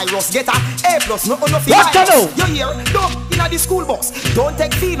for the virus. Get a A+, no enough virus. You hear? Don't in the school bus. Don't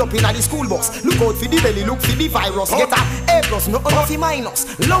take feel up in the school bus. Look out for the belly, look for the virus. Get a A+, no enough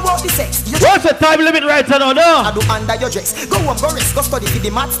minus. Lower the sex. What's the time limit right now? I do under your dress. Go on, go rest. Go study for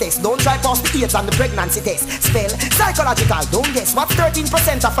the maths test. Don't try pass the AIDS and the pregnancy test. Spell psychological. Don't guess. What's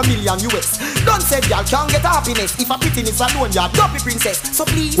 13% of a million US? Don't say y'all can't get happiness if a prettiness alone, you're dopey princess. So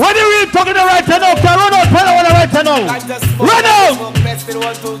please. What are you talking about right now? Can run out, tell her right now. Run out! Best in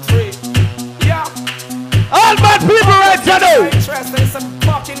 1, 2, 3. Yeah. All bad people right now. Interested in some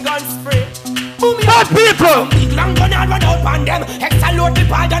fucking gun spray. Bad people. Big long gun and run out on them. Extra load the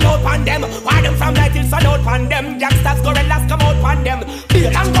pad and out on them. Why them from night till sun out on them. Gangsters, gorillas come out on them.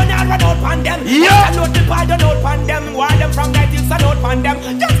 Big long gun and run out on them. Extra load the pad and out on them. Why them from night till sun out on them.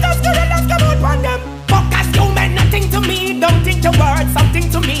 Gangsters, gorillas come out on them. Fuckers, you meant nothing to me. Don't think your words something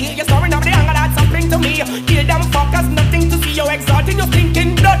to me. You're storing up the anger, that's something to me. Kill them fuckers, nothing to see. You're exalting your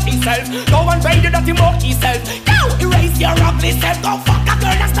thinking dirty self. Go and raid your dirty monkey self. Now erase your ugly self. Go fuck a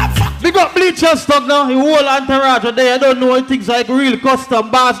girl and stop fuck. We got Bleachaz stuck now. The whole entourage there. I don't know what things like real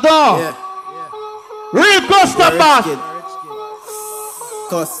custom bass now. Yeah. Real custom bass.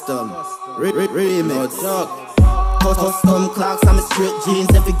 Custom. Remix. Custom clocks and my straight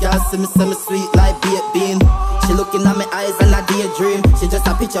jeans. Every girl see me sweet like baked bean. She looking at my eyes and I daydream. She just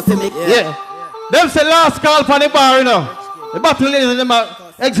a picture for me. Yeah. Them say last call for the bar, you know. The battle ladies and them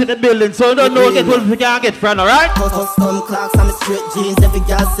exit the building, so you don't know get what we can get friend, alright? Custom clocks and my straight jeans. Every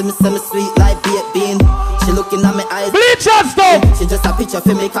girl see me sweet like baked bean. She looking at my eyes. Bleachaz stuff. She just a picture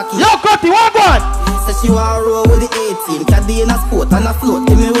for me cocky. Yo, Cutty, what one? Says she want roll with the 18. Caddy in a sport and a float.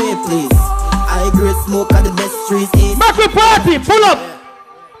 Give me way, please. I agree, smoke at the best trees. Back with party, pull up.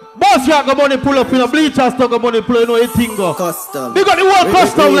 Boss, you got money pull up, you know. Bleachaz got money pull up, you know, anything go. Custom. We got the whole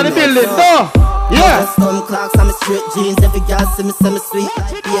custom in the building, no? Yeah. Custom clocks and my straight jeans. Every girl see me sweet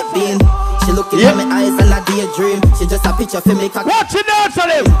like baked bean. She looking at my eyes and a daydream. She just a picture for me. Watch it down for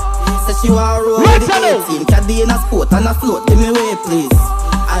them. Says she want roll with the 18. Caddy in a sport and a float. Give me way, please.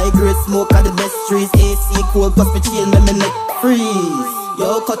 I grade smoke at the best trees. AC cold plus me chain, make me neck freeze.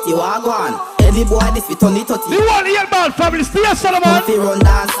 Yo, cut you, I go on. Any boy this we turn it 30. You want the ball family, stay Solomon. If you run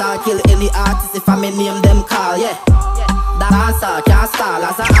dance, I'll kill any artist if I may name them call, yeah. Dancer can't stall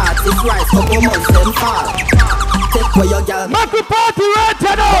as an artist, rise couple months them fall. Take where your girl. Make the party right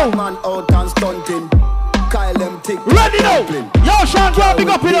now. Man out and stunting. Kyle them tick. Ready now. Yo, Sean, go big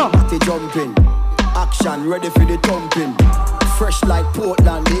up, you know. Jumping. Action ready for the thumping. Fresh like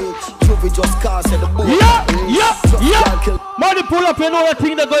Portland, eh? Juvie just cast at the boat. Yeah. Money pull up, you know the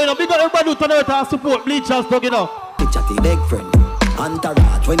thing that going on. Big up everybody who turn out and support Bleachaz, you know. Picture the big friend.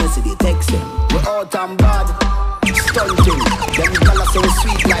 Entourage, when you see the text them. We out and bad. Stunting. Them colors so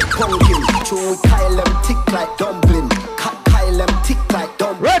sweet like pumpkin. True, Kyle them tick like dumpling. Kyle them tick like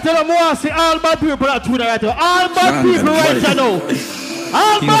dumpling. Right now, I see all bad people at Twitter right now. All bad people right now.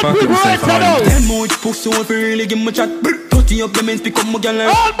 All bad people right now. Them much push so if you really give me chat. Touchy up the men speak up my girl.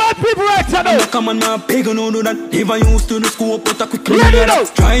 All bad people right now. Come on, my big no do that. Never used to the scope, but I quickly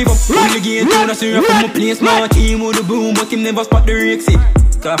drive up. Really get to the syrup from my place. My team with the boom, but him never spot the rakes.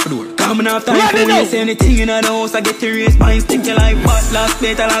 Clap the door. Coming off time for waste anything in the house. I get to raise mine, stick you like butt last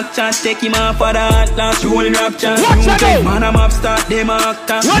better like chat. Take him off for the hot last rolling rap chat. Man, I'm up start, them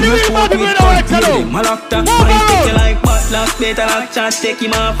actor. What do you mean about the winner right now? My locked mine, stick you like butt last better like chat. Take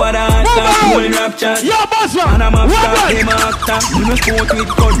him off for the hot last rolling rap chat. Yo, boss, man, I'm up start, them actor. You know sport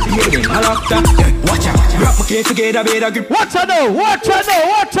with gun, baby, my locked watch out, wrap my case together, better grip. Watch out now, watch out now,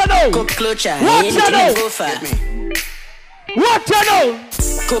 watch out now. Cup clutcher, watch out now. Watch out now.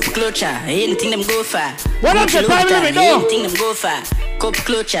 Cup clutcher, anything them go for. What up the time limit now? Anything them go for. Cup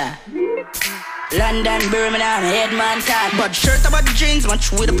clutcher. London, Birmingham, Headman, Todd. But shirt about the jeans, match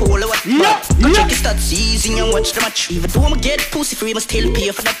with a polo. Go check your stats, easy and watch the match. Even though I'ma get pussy free, must still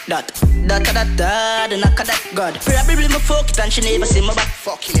pay for that. The knock of that God. Probably my fuck it and she never see my back.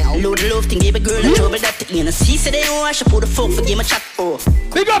 Fucking hell. Load the love thing, gave a girl and trouble that. You know, see, say they don't wash, I put the fuck for game a chat. Oh.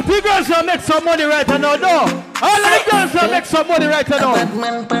 Big up, big girls will make some money right now, no. All of the girls will make some money right now.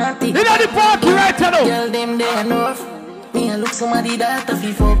 You know the party right now. Girl, them they enough. Me and look somebody that a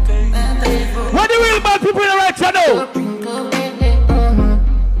fee fuck. What the real bad people in right now?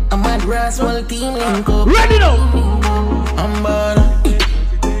 I'm mad brass, whole team link up. Ready now. I'm bad.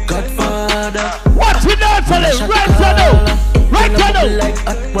 Godfather. Watch it down for them, right now. Right now. Like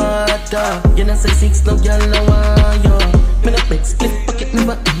hot water. You know say 6 love, y'all know why, yo. Me not beg, split pocket,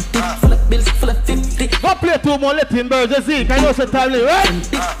 never empty. Full of bills, full of 50. Go play 2 more Latin birds, you see. Can you know some time, right?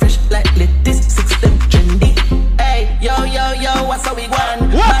 Fresh like lettuce, 6 them trendy. Hey, yo, what's how we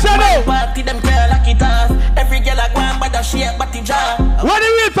want? Watch out! Party them girl like it off. Every girl like one, but the shape, but the jaw. What do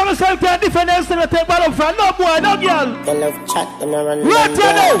you mean from the self care difference to the take bottom from? No boy, no girl. They love chat, they never run. Right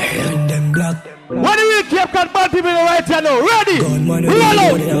now! Run them black. What do you mean keep got bad people right now? Ready? Roll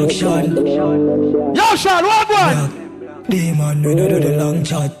out! Yo, Sean, what one? Demon, we don't do the long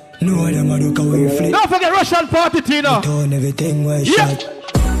chat. No, them a look away flip. Don't forget Russian party, Tina. We turn everything way shot.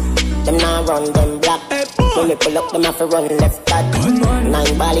 Them now run them black. When we pull up, them have to run left back.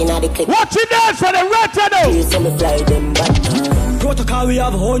 9 ball in the clip. Watch it dance for the right now. You see me fly them back. Protocol, we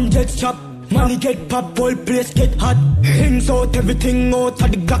have 100 chop. Money get pop, whole place get hot. Hands out, everything out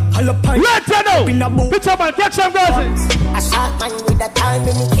of the Glock, hollow pipe. Right now. Picture man, catch some girls. A shot man with a time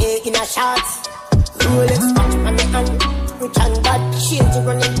in the cake in a shots. Rolex watch on the hand. Rich and bad, shields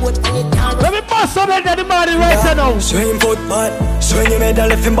running boat on the town. Let me pass some head to the body right now. Swing football, swing your medal,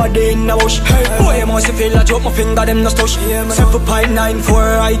 left him body in the bush. Hey, boy, you must feel like drop my finger, them no stush.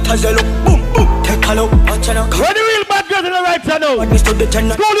 7.94 right as you look, boom, boom, take a look. Watch out now. Where the real bad girls in the right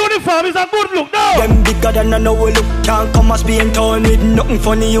now? School uniform is a good look now. Them bigger than I know we look. Can't come as being town with nothing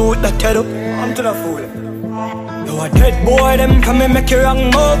funny, you that tear up. I'm to the fool. You a dead boy, them come and make you wrong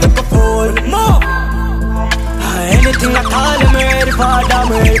move, like a fool. Move! Anything I call them ready for them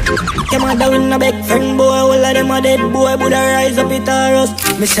ready. Them a down a big friend boy, all of them a dead boy, but I rise up it a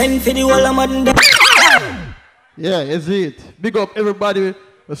rust. Me send for the whole of them. Yeah, is it. Big up everybody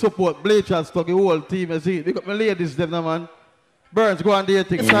who support Bleachaz, the whole team, is it. Big up my ladies, them man. Burns, go on there,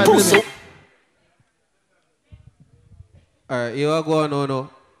 take time limit. Alright, you are going on now.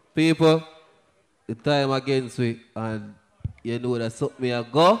 People, the time against we, and you know that something I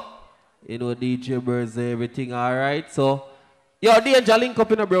go. You know, DJ Birds, everything alright. So, yo, Danger link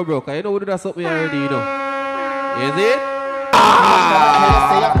up in a bro, cause you know we do that something already, you know. Is it?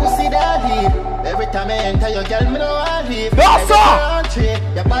 Every time I enter your girl, me know I leave. Yes, sir! tree,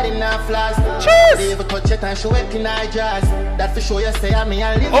 your body not flash. Cheers. Leave a touch it and show it in our jazz. That for sure you say I'm me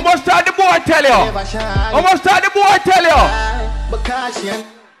and live. How much time the boy tell you? How much time the boy tell you? Because she say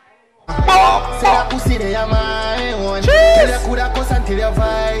that pussy they are my own. Tell you coulda cuss until your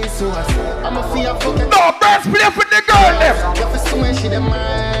voice was. I'm a fear fucking. No, breast play for the girl them. You have to swear she them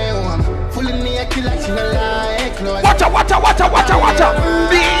my own. Fully naked like she no like clothes. Watch out, watch out, watch out, watch out, watch out.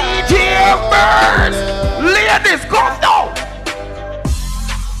 DJ Birds. Ladies, come down.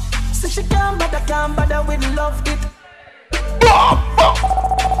 So she can't bother with love it.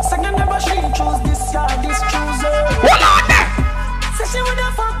 Second never she choose this guy, this chooser. Hold on there. So she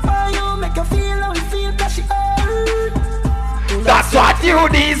woulda fuck for you, make her feel how you feel, cause she hurt. That's what you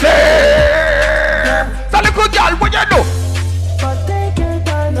deserve. So look good girl, what you do? But take your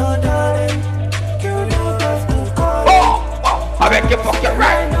time, no darling. You don't have to call. I make you fuck you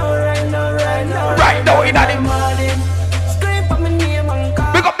right. Right now in the morning. Scream for my name and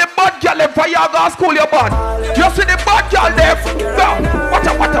call. Pick up the bad girl them for you go school your bad. You see the bad girl them. Watch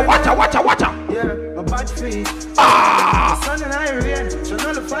out, watch out, watch out, watch out, watch out. Yeah, a bad feet. Sun and I rain, so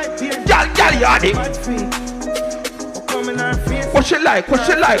none of fight here. Girl, yardy. Bad feet. What she like? What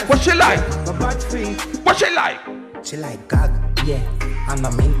she like? What she like? What she like? She like gag, yeah. I'm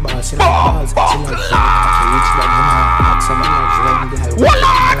a mint ball, she like balls. She like rich like Hold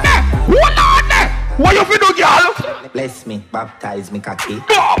on there! Hold on there! What you fi do, girl? Bless me, baptize me cocky. Me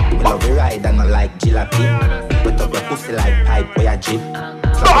love you ride and I like jalopy. Put up your pussy like pipe for your jeep.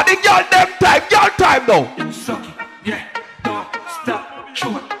 No, the girl them time though. Suck it, yeah, don't stop,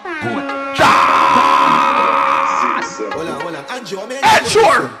 short, good. Hold on, Andrew, And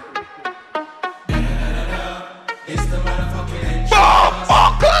sure. It's the motherfucking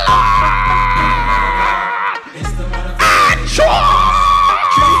And sure.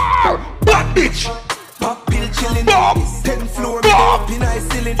 Black bitch. Pop pill chilling. 10th floor, up in high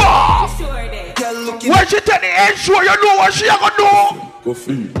ceiling. When she tell the ensure, you know what she a gonna do. Go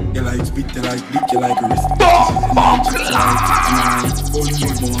free. You like spit, you like dick, you like wrist.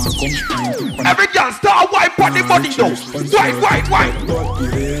 Every girl start wipe on the body though. Wipe.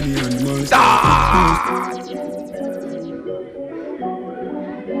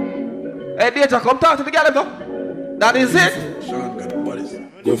 Hey, Deja, come talk to the girl though. That is it.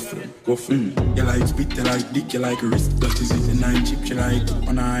 Go free. You like spit, you like dick, you like wrist. That is it. 9 chip, she like it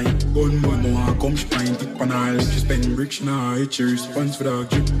on eye. Gun more, come she find it on eye. She spend bricks, she nah hit your response for that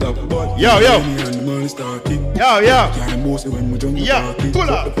drip top. Yo. And the money start kick. Yo. Can't most when we jump the party. Pull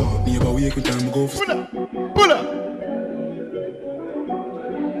up. Never wake with time, go for Pull up.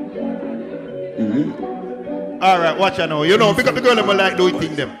 Alright, watch out now. You know, pick up the girl and like doing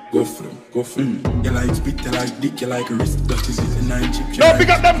thing them. Go for them. You like spit, you like dick, you like wrist. That is it. 9 chip. No, pick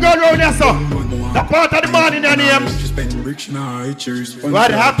up them girl round here, so. That part of the morning in name. She spend bricks, she nah hit your response.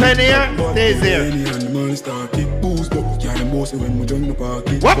 What happened here, stays here. And the money start kick. Booze, but can't most when we jump the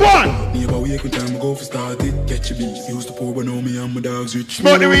party. What one? Never wake with time, go for start it. Catch your beat. Used to pour, but now me and my dogs rich.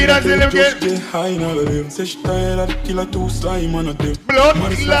 Smoke the weed until them get high in all of them. Say she tired of the killer, too slime on a them. Blood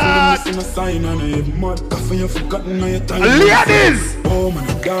man, clot. a sign on a mud. Coffee, you forgotten all your time. Ladies! Oh man,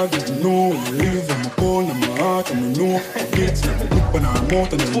 the dog didn't know. You live in my cold, in my heart, and I know. It's like a whip on our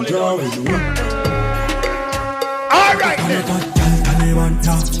mouth, and then draw with the whip. Alright then.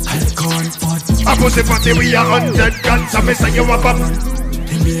 I put the party we are 100 guns. I miss you up.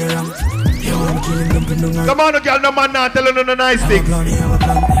 Come on, girl, no man not telling you no nice things. The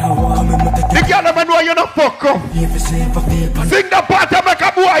girl no man know you no fuck up. Sing the part and make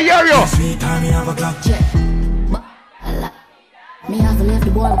a boy hear you. Me have to leave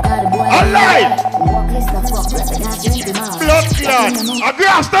the boy, got the boy. Alive! Blood clot. A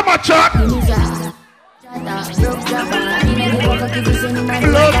grass them a chat.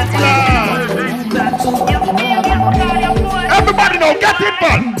 Blood clot. Everybody know, get it,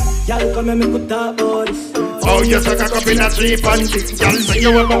 man. Y'all come and make a talk about this. Oh, yes, I can up in a tree panty. Y'all say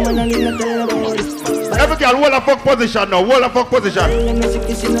you a man. Every girl, hold a fuck position now. Hold a fuck position.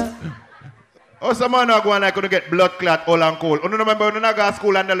 Oh, some man are going like to get blood clot all and cold. You remember when you go to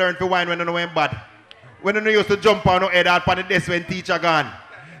school and they learn to wine when you went bad? When you used to jump on your head out on the desk when teacher gone.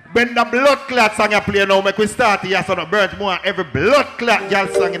 When the blood clot song you play now, make we start here so the birds more every blood clot girl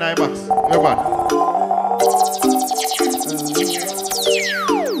song in our box.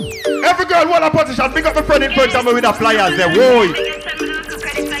 Every girl want a position, big up the front in front of me with the flyers there. Whoa.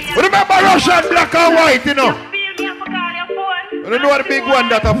 Remember Russian black and white, you know. You know what the big one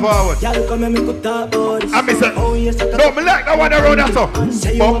that are forward. I miss it. No, me like that one around there so.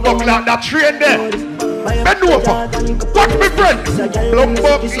 Bumbo clock, that train there. Bend over. Watch me friend.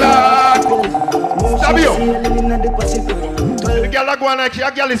 Bumbo clock. Stab you. The girl that go on like she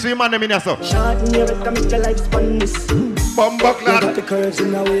a girl is with man them in so. Short and you can make the life spun this. Bumbo clad. Got the curves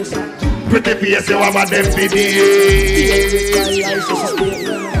in the waist. Pretty face, you have a them PD.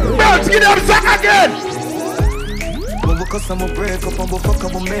 Bounce, get up, suck again.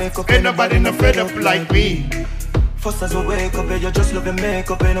 Ain't nobody no fed up like me. First as we wake up, you just love your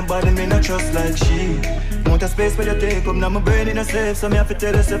makeup. Ain't nobody me not trust like she. Want a space where you take up. Now my brain in a slave, so me have to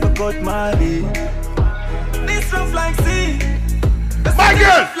tell yourself I cut my beat. This rough like sea. My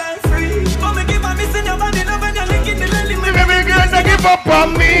girl! Like free. But me give my missing your body love and you're licking the lily. Me baby girl, don't give up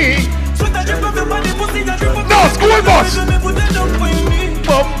on me. Sweet a drip of your body, pussy a drip of no, school bus!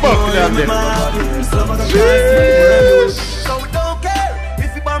 Bumbo clad them. So don't care.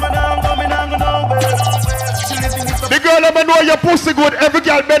 If you bomb me now, I'm coming down, the girl let me know your pussy good. Every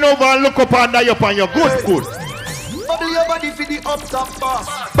girl bend over and look up and die up on your good. Bubble your body for the up top boss.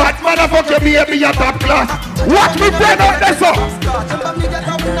 But motherfucker, baby, your top class. Watch me friend up there, so.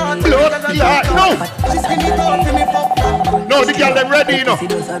 Blood clot, no, the girl them ready, you know.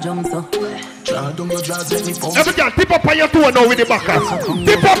 Every girl, tip up on your toe now with the backers.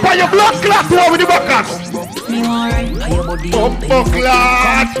 Tip up on your blood clot toe with the backers. Bumbo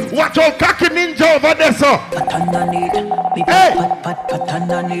clot. Watch out, cocky ninja over there, so. Hey.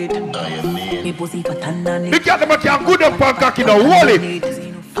 The girl them can good up on cocky now, hold it.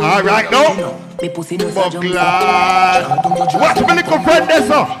 All right, now. Bumbo clot. Watch me little friend there,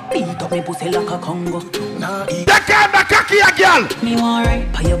 so. Take care of the cocky, a girl.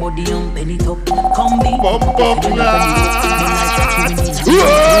 Bumbo clot.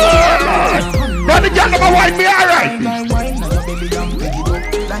 Run the girl number one, me all right.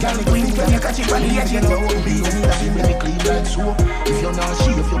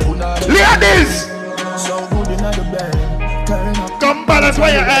 Ladies, come balance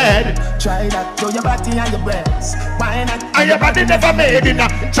where your head. Try that, show your body and your breasts. Why not? And your body never made in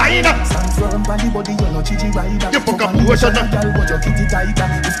China. Stand firm by the body, you're not chichi rider. You fuck up motion.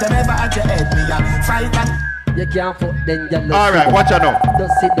 If them ever at your head, me a fight that. You can't fuck then you alright, watch out now.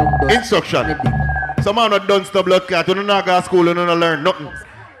 Just sit down. Instruction. Some man not done stop blood clot. You don't go to school, you don't learn nothing.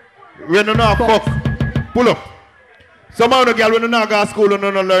 When you know fuck, pull up. Some man no girl when you not go to school, you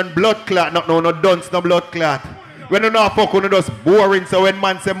don't learn blood clot. No done no blood clot. When you know fuck, you just boring. So when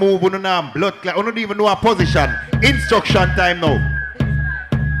man say move, you don't know blood clot. You don't even know a position. Instruction time now.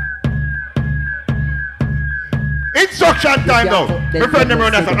 Instruction time now. My friend them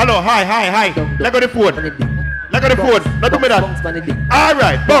around there. Hello, hi. Let go the phone. Let go the phone. Not do me that.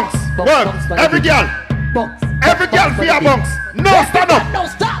 Alright, bunks. Work. Every girl. Every girl for your bunks. No, stand up.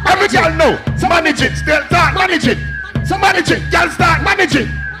 Every girl no. Manage it. Still start. Manage it. Manage it. Girl start. Manage it.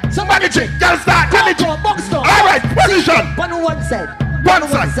 Manage it. Girl start. Manage it. Alright, position. One side. One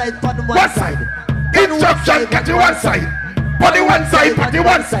side. Instruction. Get you one side. Body one side, body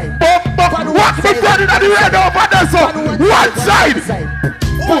one side. Watch me running at the red over there, so one side.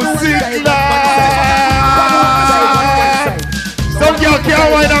 Pussy class. Some girl can't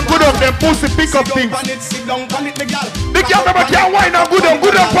whine and good up them pussy pick up things. The girl never can't whine and good up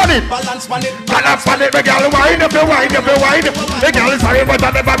on it. Balance on it, the girl whine up. The girl is sorry but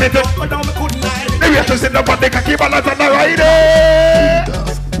I never met it. The way to sit up on the cocky balance and the ride it.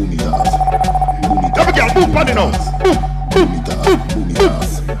 Every girl move on it now.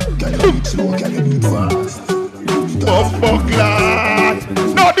 Bumbo class.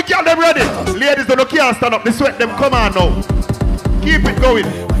 No, the girl them ready. Ladies don't can't stand up. The sweat them come on now. Keep it going.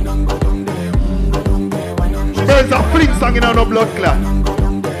 There's a fling song in our blood clot.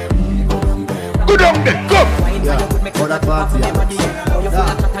 Good on there, come.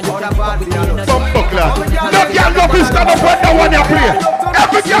 Bumbo class. No girl no be stand up when the one you play.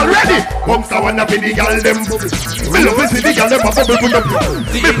 Every girl ready. Come to one of the girl them. Me love to see the girl them a bubble put up.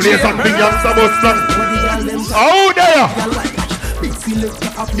 Me play something else about song. Oh there.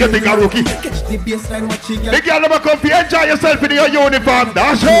 You think a rookie? The girl never come to enjoy yourself in your uniform.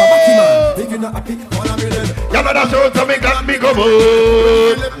 Dash it. You know dash out so me got me go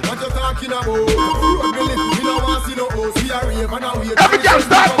mood. Every girl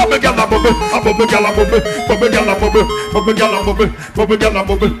start bubble girl a bubble. A bubble girl a bubble. Bubble girl a bubble. Bubble girl a bubble. Bubble girl a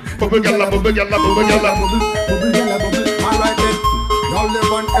bubble. Bubble girl a bubble. Girl a bubble. Girl a bubble. Bubble girl a bubble. Alright then. Y'all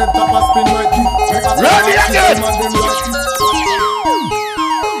live on head top a spin like it. Ready again.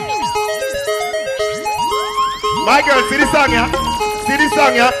 My girl, see this song, yeah? See this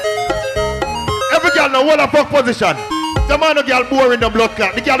song, yeah? Every girl know what a fuck position. Some man no girl boring the blood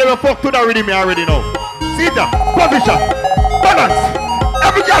clot. The girl never fuck to the rhythm, me already know. See that? Position. Balance.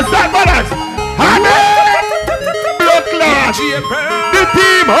 Every girl start balance. Honey! Blood clot. The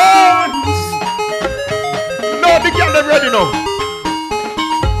team horns. No, the girl them ready you know.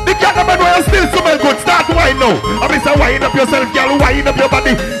 The girl them know you still smell good. Start wine now. I mean, say wind up yourself, girl. Wind up your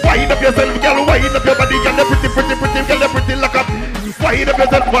body. Wind up yourself, girl. Wind up your body. Girl, they pretty, pretty, pretty. Girl, they pretty. Look up. Wind up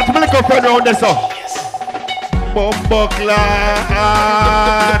yourself. Watch me look up friend around there, so. Bumbleclad.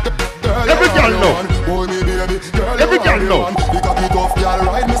 Every girl know. Every girl know.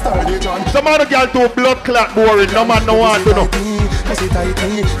 Some other girl too blood clot boring. No man no want to know.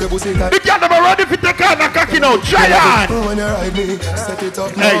 The girl never ready for take on a cocky now. Try on.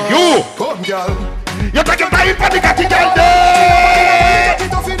 Hey you. You take your time for the cocky girl there.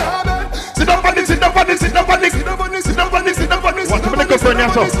 Sit down on this, sit down on this, sit down on this, sit down on this, sit down on this, sit down on this. Watch me little friend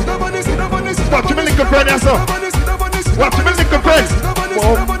yourself. Watch me little friend yourself. Watch me little friend.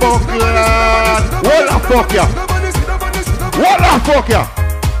 Bumbleclad. What the fuck ya? What the fuck ya?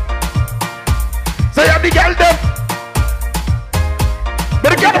 Say you the girl them. But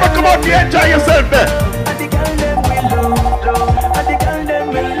the girl never come out here, enjoy yourself there. And the girl them will love, and the girl them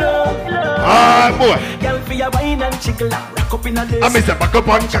will love. Ah boy. Girl for your wine and chickle, rock up in a this. I miss a back up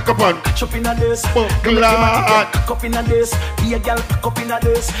on, catch up on. Catch up in a this. Bumbleclad. Cock up in a this. Be a girl, pack up in a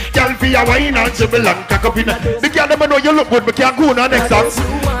this. Girl for your wine and dribble and cock up in a this. The girl never know you look good, but can't go on next song.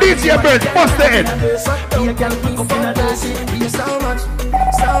 DJ Bird, bust the head. Be a girl, pack up in a this.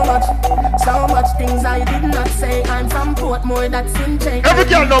 So much things I did not say. I'm from Portmore, that's in change. Every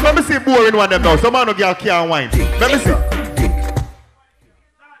girl know, let me see boring one them now. Some man no girl can't wine. Let me see.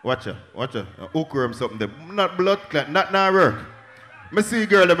 Watch her. Hook her something there. Not blood clot, not work. Me see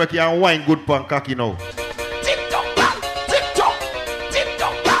girl that make you wine good pan cocky now.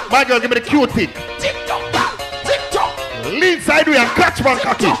 My girl, give me the cute tick. Lead side way and catch pan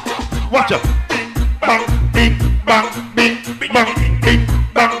cocky. Watch her. Bang, bing, bang, bing, bang, bing, bang, bing,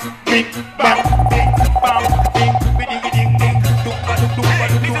 bang, bing, bang, bing, bing, bing, bing.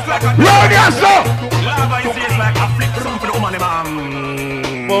 Round your song. Lava is like a flip through for the woman,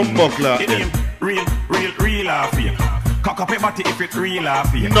 Bumbleclad. Real off here. Cock up your body if it real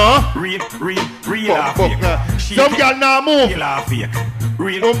off here. No. Real off here. Some girl now move. Real off here.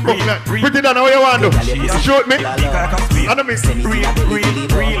 Real. Prettiidon, how you want to do? Shoot me. I don't miss real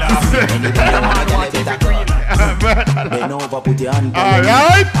off here. Bend over, put your hand.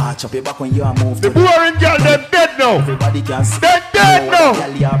 Alright. Chop your back when you are moved. The boring girl, they're dead now. Everybody can see. They're dead now.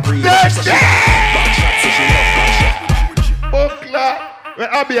 They're dead. Bumbleclad. When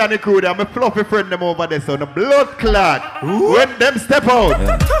I be on the crew there, my fluffy friend them over there, so the blood clot. When them step out.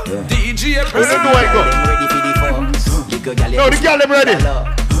 DJ Where do I go? No, the girl them ready.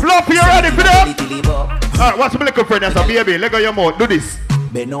 Fluffy, you ready for them? Alright, watch my little friend, that's a baby. Let go your mouth, do this.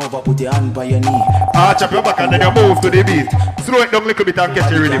 Bend over, put your hand by your knee. Chop your back and then you move to the beat. Slow it down a little bit and catch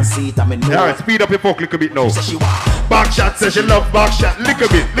your rhythm. Alright, speed up your fuck a little bit now. Back shot, says she love back shot. Little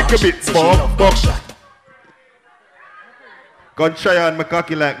bit. Back shot. Gon' try on my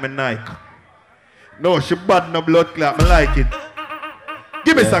cocky like my Nike. No, she bad no blood clot, I like it.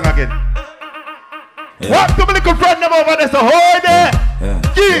 Give me song again. What to my little friend them over there, so hold it.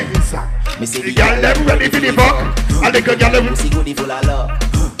 Give me song. The girl them ready for the fuck. And the girl them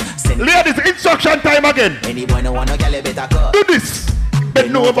ladies, instruction time again. Do this.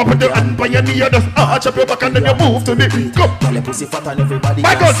 Bend over, put your hand by your knee, just arch up your back and then you move to the go.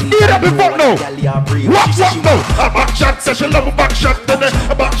 My God, speed up the fuck now. Walk now. A back shot says she love a back shot, then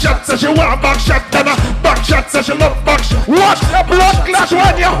a back shot says she want a back shot, then a back shot says she love back shot. Watch the blood clash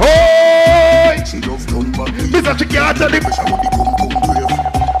when you hold. Mr. Chicky, I tell him.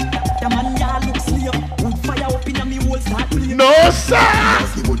 No, sir.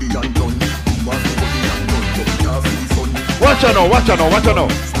 Watch her now. Watch her.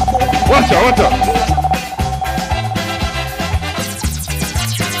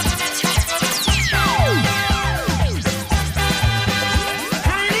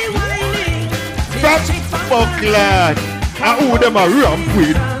 Bumbleclad. And who them a ramp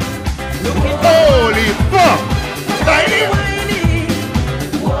with? Holy fuck.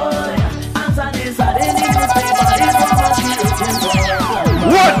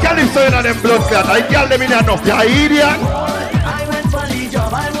 What can you say in them blood clot? I tell them in enough. You idiot.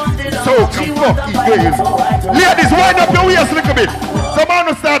 So can fucking crazy. Ladies, wind up your waist a little bit. Some man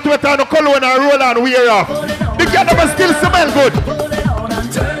will start to turn the color and roll and wear off. The girl never still smell good.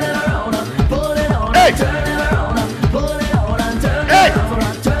 Hey.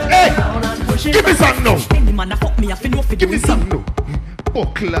 Give me some now. Give me some now.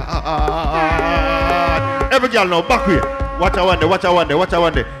 Bumbleclad. Every girl now, back way. Watch I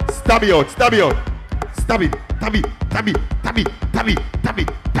wonder. Stab it out. Stab it.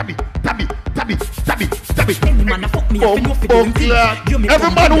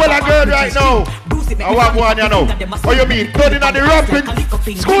 Every man will a girl right now. I want one, you know. What you mean? Going in on the ramping,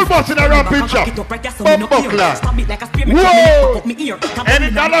 school bus in a ramping shop. Buckler. Whoa! Any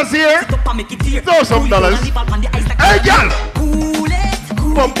dollars here? Throw some dollars. Hey, girl!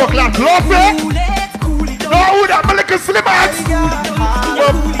 Buckler, love it? No, who that Malika Slimmers?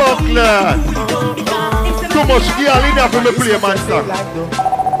 Buckler. Too much girl in there for me play, man, sir.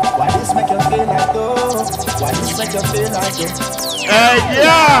 Why this make you feel like though? Why this make you feel like though? Hey,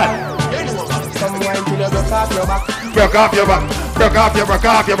 yeah! Come wine till you broke off your back. Broke off your back. Broke off your back.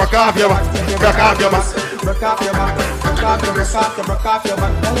 Broke off your back. Broke off your back. Broke off your back. Broke off your back. Broke off your back. Broke off your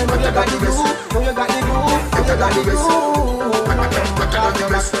back. Tell me know you got the glue. Know you got the glue. Know you got the glue. Broke off your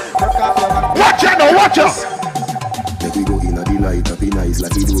back. Broke off your back. Watch out now, watch out. Let me go in a delight, happy nice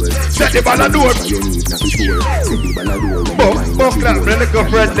like the door. Set the ball a door. You need not to store. Set the ball a door. Buckler, bring the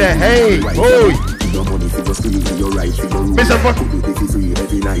girlfriend there. Hey, oi. Your money for just clean to your right for your room. Mr. Buck. Put it free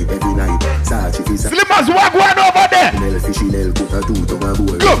every night, every night. Slimmers, walk one over there. Put a two to my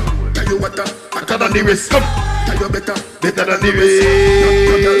boy. Go. Tell you what, better than the risk. Come. Tell you better than the risk.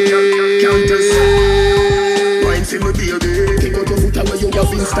 Wine for me, baby. Take out your foot away, you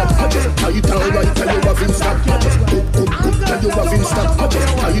have instant. Tell you all right, tell you have instant. Tell you have instant.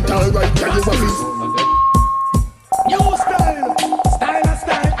 Tell you all right, tell you have instant. New style.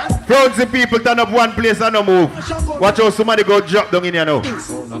 Crowds of people turn up one place and no move. Watch how somebody go drop down in here now.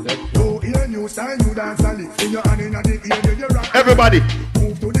 Everybody.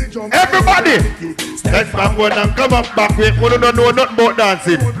 Everybody. Let's back one and come up back way. We don't know nothing about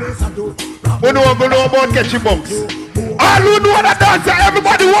dancing. We don't know about catching bunks. All who know that dancer,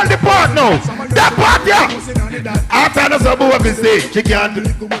 everybody want the part now. That part, yeah. After that's a boy can say, she can't.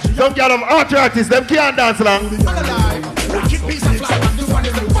 Some kind of art artists, them can't dance long.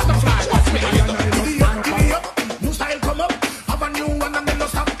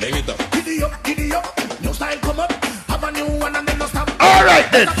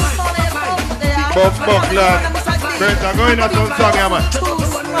 Alright then. Buckler. Friends are going at some song, yeah, man.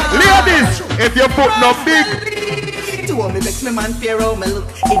 Ladies, if you put no big. To me makes me man fear how me look.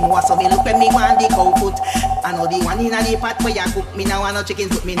 In what so me look when me want the cow foot. I know the one in the pot where you cook. Me now want no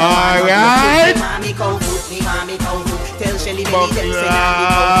chickens put me now. Alright. Me want me cow foot. Me want me cow foot. Tell Shelly me them say na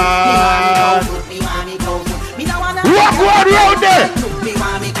me cow foot. Me want me cow foot. Me now want no. Walk one round there. Me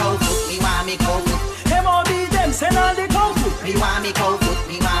want me cow foot. Me want me cow foot. Them all be them say na the cow foot. Me want me cow foot.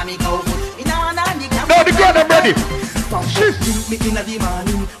 Me want me cow foot. Me now want the cow foot. Now the girl I'm ready. Me in the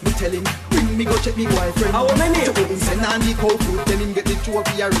morning, me tell him, bring me go check me boyfriend. I want my name. So him send on the cow food, tell him get the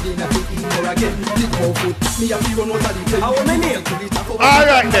trophy already, not to eat more again. The cow food, me have to run out of the place. I want my name.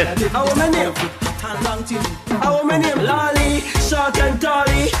 Alright then. I want my name. I want my name. Lolly, short and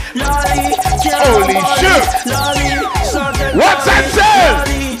tally. Lolly, holy shit. Lolly, short and what's on sale?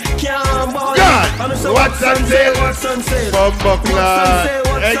 God, what's on sale? What's on sale? Buckler.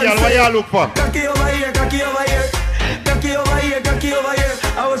 Hey girl, what y'all look for? Cocky over here, cocky over here. Cocky over here, cocky over here.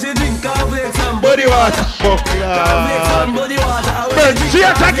 I was a drink, I'll make some body water. Buckler. I'll make some body water. But she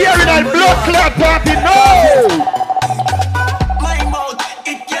a cocky here in a blood clot party, no! My mouth,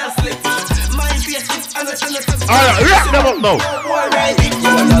 it can't slip. My face, it's under. Alright, wrap them up now.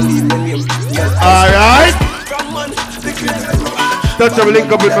 Alright. Touch your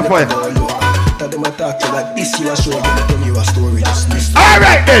link up with me for you.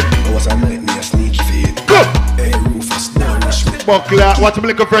 Alright then. Good. Buckler, watch me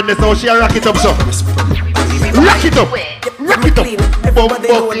little friend this now. She a rock it up so. Rock it up. Rock it up.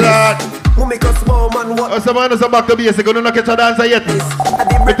 Buckler. Some man is back to basic. You don't know catch a dancer yet.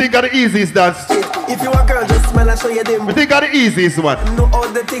 We think of the easiest dance. If you a girl, just smell and show you them. We think of the easiest one. Know all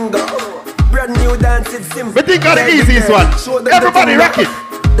the thing go. Brand new dance, it's simple. We think of the easiest one. Everybody rock it.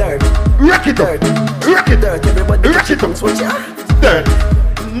 Dirt. Rock it up. Rock it. Everybody rock it up. Dirt.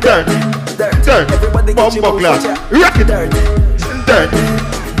 Dirt. Dirt. Dirt. Everybody get you Buckler. Rock it. Dirt. Dirt.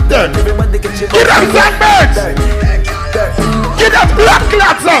 Dirt. Everybody get you Get them sunbirds. Get them black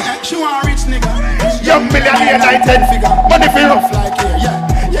clots up. She want rich nigga. Young millionaire 910. Money for you.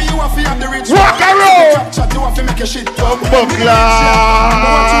 Yeah, you have to have the rich. Walk around. You have to make a shit. Buckler.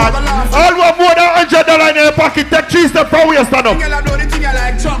 All one more than $100 in your pocket. Take 3 steps from where you stand up.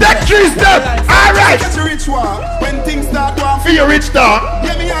 Take 3 steps. All right. When things start to for your rich dog.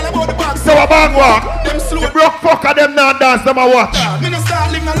 Yeah, me all about the bag. So a bag walk. The broke fucker them now dance them a watch. Me no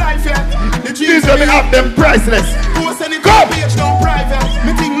start living my life yet. These are me have them priceless. Come.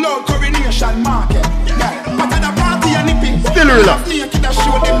 Me think low coronation market. But at the party and nippy. Still relax. Me a kid a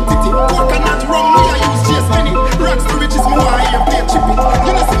show them titty. Coconut rum me a use chase penny. Rocks to riches me want here play chippy.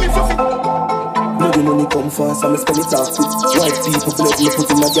 You know see me fluffy. the money come fast, I'm spend it off it. White people blood me put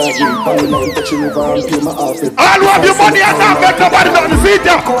in my garden. Bang line touch the river and pay my off it. All have your money and now make nobody not to see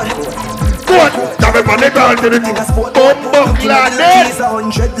you. Good. Jump up on the ground to the Buckland.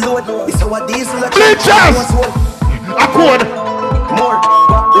 Bleachaz. A code. More.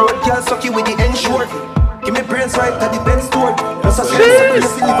 Road can't suck you with the ensure. Give me brains right at the pen store. Just a shit.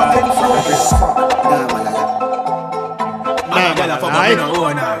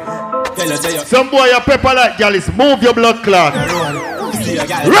 Some boy a pepper like Gallus. Move your blood clot.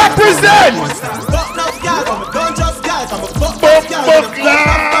 Represent. Don't just girl, I'm a Buckland.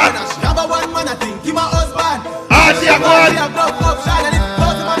 Number one man, I think he my husband.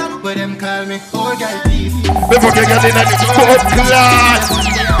 But them call me old guy thief. Before they get in the Buckland.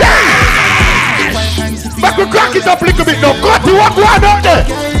 But we crack it up a little bit now. Got to walk one out there.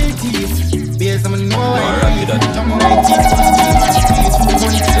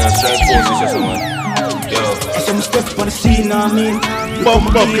 Some stuff on the scene, I mean.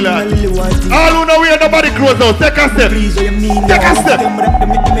 Buckland. All who know we are nobody close now. Take a step. Take a step.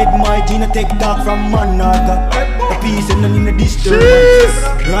 My gene take talk from Monaga. The peace and in the distance.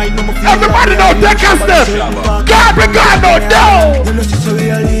 Everybody now take a step. God be God now. Down. You know she's a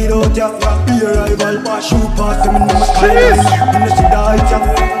real lead out ya. Be a rival, pass you past them in the sky. You know she die ya.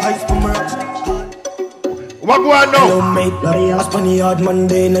 Eyes from her. What go on now? Hello mate, last money hard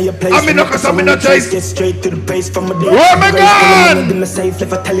Monday. Now your place. I'm in a chase. Get straight to the base from a day. Oh my God! In the safe,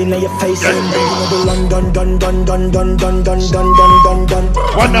 if I tell you now your face. Done.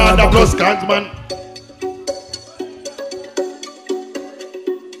 One other plus cards, man.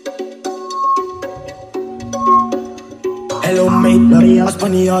 Hello mate, last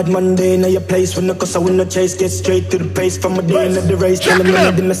money hard Monday. Now your place when the cause I win no chase. Get straight to the base from a day in the race. Tell me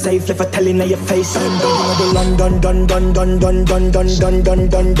in the safe, if I tell you now your face. I'm done.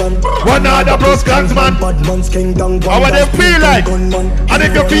 One other plus cards, man. How would they feel like? And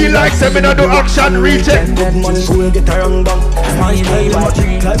if you feel like seminar do action, reach it. Get a wrong bang. My style, I'm a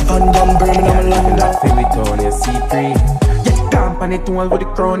trick like Van Damme. Birmingham, London. Victoria C3. And it all with the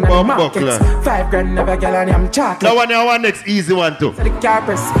crown and the markets. 5 grand never get on I'm chocolate. That one, our next easy one too. So the car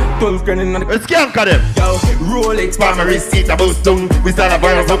press 12 grand in the let's can't cut them. Yo, Rolex, Palmer receipt, a boost tongue. We start a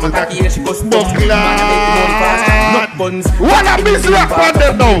virus up and tacky. Not buns. What a miss rock on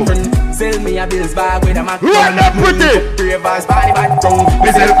them now. Sell me a bills bag with a Mac. Run them pretty. Bravers, body bad tongue.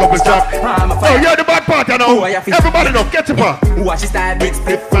 We sell a couple strap. Oh, you're the bad part, you know. Everybody know, get your part. Watch his style, big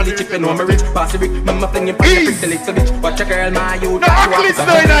split, fully chipping on my rich. Pass the brick, mama flinging for your pixel, it's a bitch. Watch a girl, my youth. No, actually, it's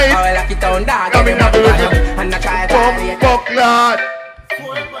very nice. I like it down, dog. I'm in the and I try to Buckland.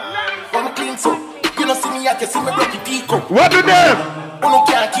 I'm clean so. You don't see me, I can see me broke pico. What do them? You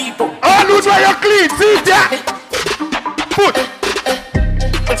can't keep up. All who try you clean, see that? Foot.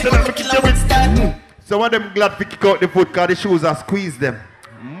 So one of them glad to kick out the foot because the shoes are squeeze them.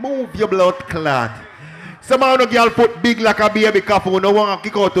 Move your blood clot. Some of the girl foot big like a baby coffee. You don't want to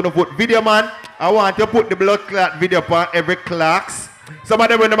kick out on the foot. Video man, I want you to put the blood clot video upon every clocks. Some of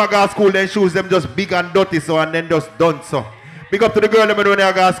them when they go to school, then shoes them just big and dirty so and then just done so. Big up to the girl when they go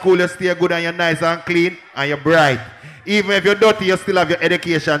to school, you stay good and you're nice and clean and you're bright. Even if you're dirty, you still have your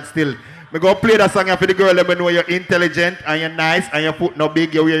education still. We go play that song for the girl let me know you're intelligent and you're nice and your foot no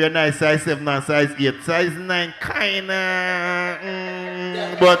big, you wear your nice size 7 and size 8. Size 9 kinda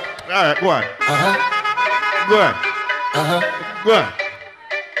but alright, go on. Go on. Go on.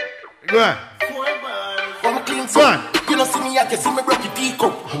 Go on. Go on. You don't see me, I can see me broke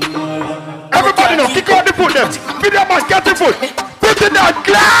pico. Everybody know, kick out the foot them. Video man, get the foot. Put it down,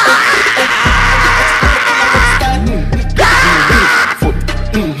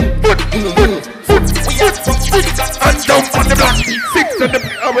 and jump on the block. 6 on the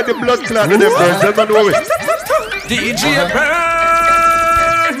with the blood clot and them burns. Them know it. DJ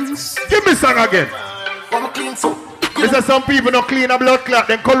Burns. Give me song again. Is there some people not clean a blood clot,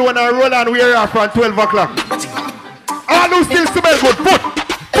 then cologne and roll and wear off from 12 o'clock. All who still smell good. Foot.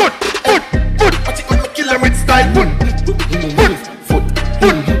 Kill them with style. Foot.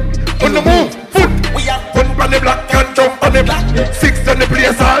 On the move. Foot. Put on the block and jump on the block. 6 on the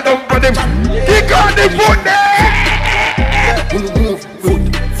place, all down for them. Kick on the foot there.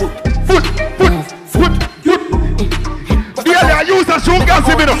 Foot. Yeah, I use a shoe gas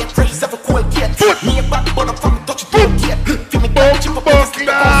in me now. Foot.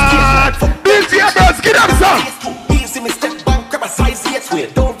 DJ Burns, get up, son. Easy mistake, bank, grab a size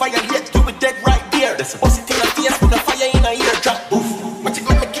 8. Don't violate, you be dead right there. There's a bust it in a face, put a fire in a ear drop. Watch it,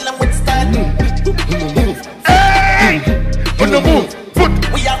 make me kill him with style. Hey! On the move, foot.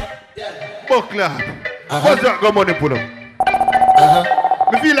 We are. Buckland. What's that? Go money, put up.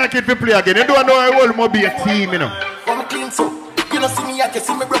 I feel like like it to play again. You don't know I will more be a team, you know. I'm clean so. You don't see me, I can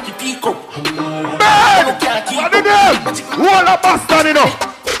see me rocky teacup. Man! What the name? Wall of Boston, you know.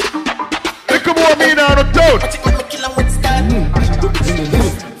 Look at what me now on the toad.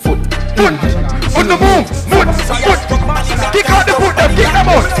 On the move. Foot. Kick out the foot, them. Kick them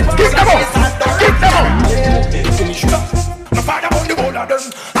out. Kick them out. Kick them out.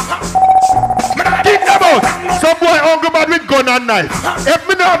 Kick them out. Some boy hungry bad with gun and knife. If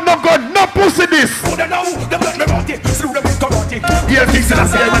me not have no gun, no pussy this. Yeah, fix it, I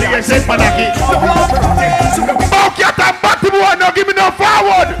say, man, you say, Manaki. Cat and batty boy, no give me no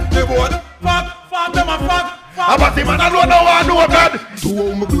forward. Fuck them and fuck. A batty man, I don't know what I know, God. To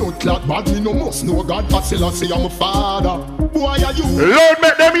all my blood clot bad, me no must know God. But still I say I'm a father. Boy, are you? Lord,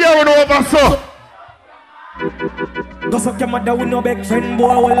 make them hear when over, so. Go suck your mother with no big friend, boy.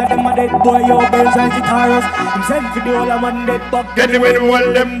 All of them are dead, boy. Your bells and guitars. I'm sent for the whole of man dead back. Get away with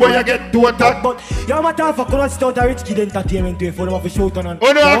all them, boy. You get to attack. But you're my tough for crust out a rich kid entertainment to for them off a shoot on.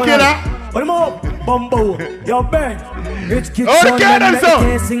 Oh no, I killer. Put them up, Bumbo. You're bad. Rich kid, oh, the killer, so.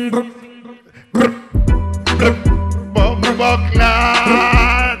 Bumbo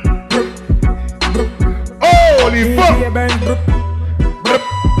clan. Holy fuck.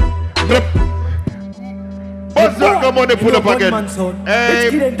 What's that come on, they pull up again? Hey,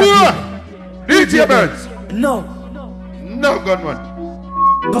 boy! DJ Burns! No gunman.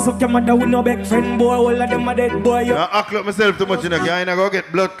 Cause of your mother with no big friend, boy. All of them are dead, boy. I act like myself too much in a guy, and I go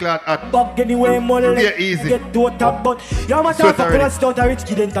get blood clot at. Buck anyway, more yeah, easy. Get to a top, but you're my type of crust out a rich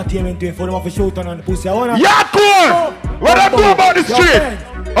kid entertainment to for them off a shoot on the pussy. Yardcore! What I do about the street?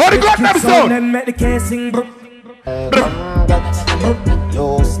 How they got them sound? Them make the casing, bro.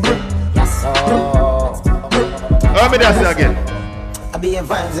 Let me just say again. I be a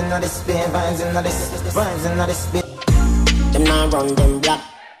vibes in this spin, vibes in this spin. Them now run them black.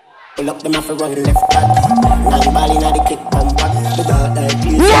 Pull up them off a run left back. Now ball in the kick bomb back. The dark like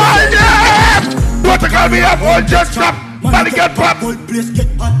please. Wild up! Protocol me up, all just stop. Body get pop.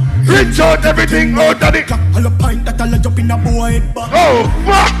 Reach out everything out of it. All a pint that I'll jump in a boy head back. Oh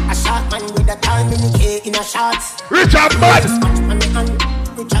fuck! A shot man with a time in the cake in a shots. Rich and bad.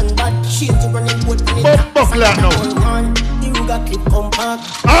 Rich and bad. Shit to run it with me. Bumbo clan now.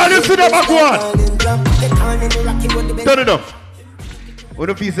 All you see them back one. Turn it up. When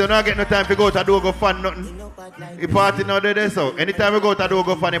the piece you not get no time to go to do go fun nothing. The party now there so. Anytime we go to do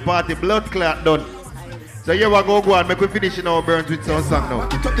go fun the party, blood clot done. So here we go on, make we finish in our Burns with some song now.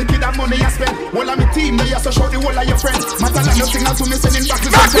 Took the kid that money I spend. All of my team, they also show the whole of your friends. Matter like nothing else to me sending back to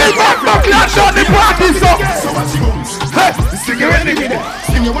the party so. Hey, sing you anything.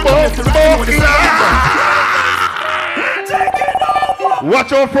 Sing you one of the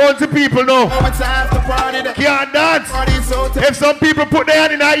watch out front to people now. Can't dance. If some people put their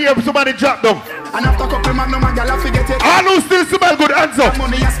hand in our ear, somebody drop them. And after couple man, no man gal forget it. I know still smell good answer.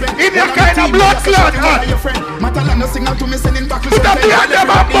 In your kind of blood clot hand. Matter like no signal to me sending back to put up the hand them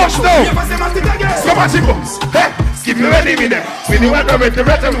and bust now. Come on, Chico. Hey, give me ready with them. When you want to make the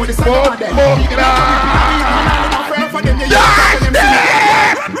rest of the more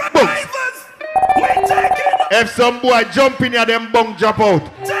if some boy jump in here, them bung drop out.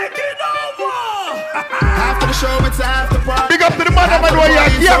 Taking over. After the show, it's after party. Big up to the man who are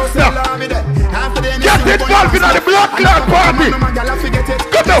youngster. Get involved in the blood clot party.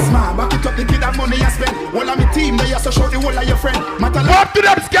 Go down. Back it up the kid that money I spend. All of my team, they also show the whole of your friend. Go up to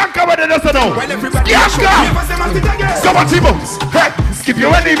them skanker where they just know. Skanker. Come on, Timo. Hey, skip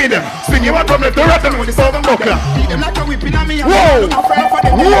your wedding with them. Swing you out from the door at them with the southern buckler. Whoa.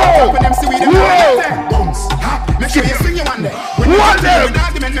 Whoa. Whoa. Make sure you swing your one day. What them?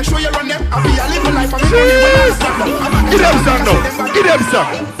 Make sure you run them. I'll be a little life of money when I stop them. Give them some now. Give them some.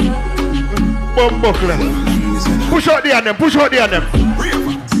 Bumbuckler. Push out the hand them. Push out the hand them.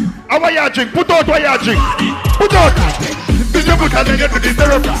 How are you drink? Put out what you drink. Put out. Did you put out and you do this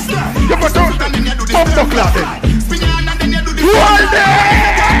therapy? You put out. Bumbuckler then. What there?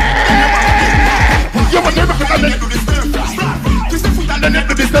 You put out and you do this therapy. And then you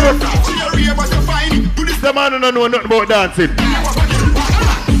do this therapy. The man don't know nothing about dancing.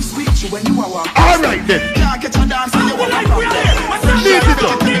 Alright then. Leave it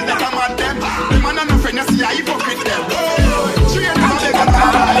up.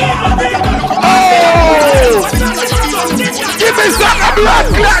 Oh! Give me some blood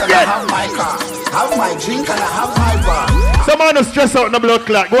clot again. Have my drink and I have my bar. Some man no stress out in the blood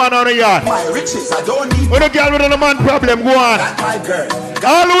clot. Go on the yard. My riches, I don't need. When a girl with a man problem, go on. That's my girl.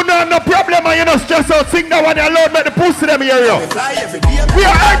 All who know no problem and you no stress out, sing that one alone, make the pussy them hear you. We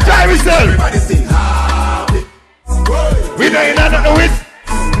are enjoy ourselves. We know you know nothing with.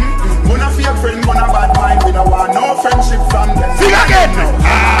 friendship from them. Sing again.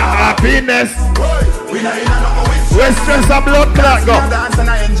 Happiness. Where stress and blood clot go. Dance and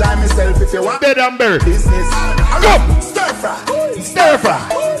I enjoy myself if you want. Dead and buried. Business. Go. Stir fry. Stir fry.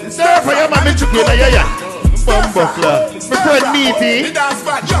 Stir fry. Yeah, man, me chuck you na yeah. Bumbo clot. My friend Meaty. The dance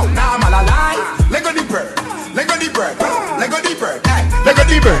spot, yo, now I'm alive. Lego the bird. Lego the bird. Lego the bird. Lego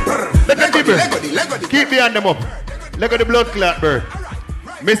the bird. Lego the bird. Keep me on them up. Lego the blood clot bird.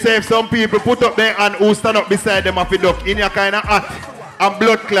 Me say if some people put up there and who stand up beside them if you duck in your kind of hot and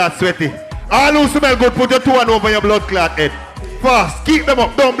blood clot sweaty. All who smell good, put your two hand over your blood clot head. Fast, keep them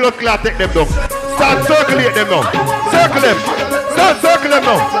up, don't blood clot, take them down. Start circulate them now. Circle them. Start circle them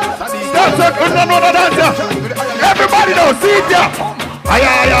now. Start circle, no, the dancer. Everybody now, see it ya. Aya,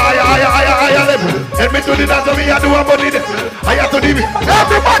 help me to the dance, me do a body. Aya to the,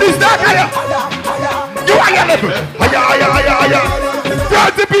 everybody start aya. You aya level. Aya.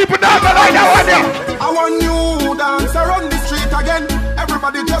 Fancy people dance like that one ya. I want you dance around the street again.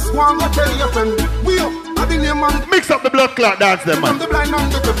 Everybody just want to tell your friend. We up, I think your man. Mix up the blood clot dance them man. The blind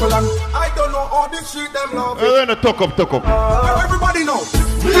and the cripple and I don't know how this street them love. We're gonna talk up. Everybody know.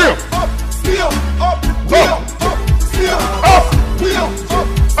 We up,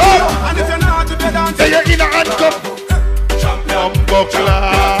 and if you're not to the dance, say you're in a handcuff. Bumbo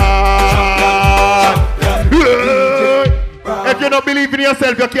clot. If you don't believe in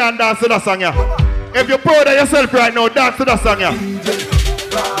yourself, you can't dance to that song, yeah. If you're proud of yourself right now, dance to that song, yeah.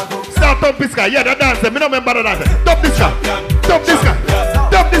 Start up this guy, yeah, the dance. Me no remember the dance. Stop this guy. Stop this guy.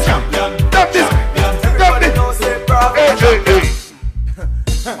 Stop this guy. Stop this guy. Stop this.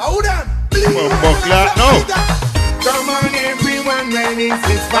 Hey. Hold on. Bumbo clot, no. Come on, everyone, when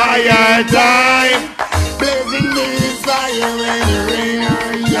it's fire time. Blazing this fire when the rain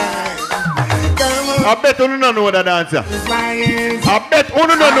or shine. I bet you don't know the dancer. I bet you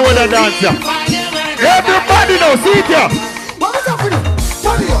don't know the dancer. Everybody now, see it here. What's up with you?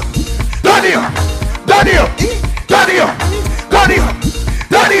 Daddy up.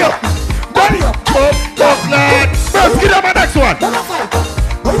 First, get up my next one.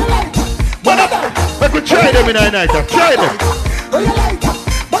 But we try them in the night. Try them.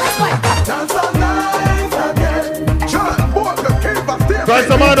 Guys,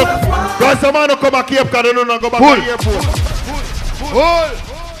 some man come back here because they don't go back to the airport. Hold.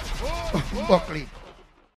 Buckley.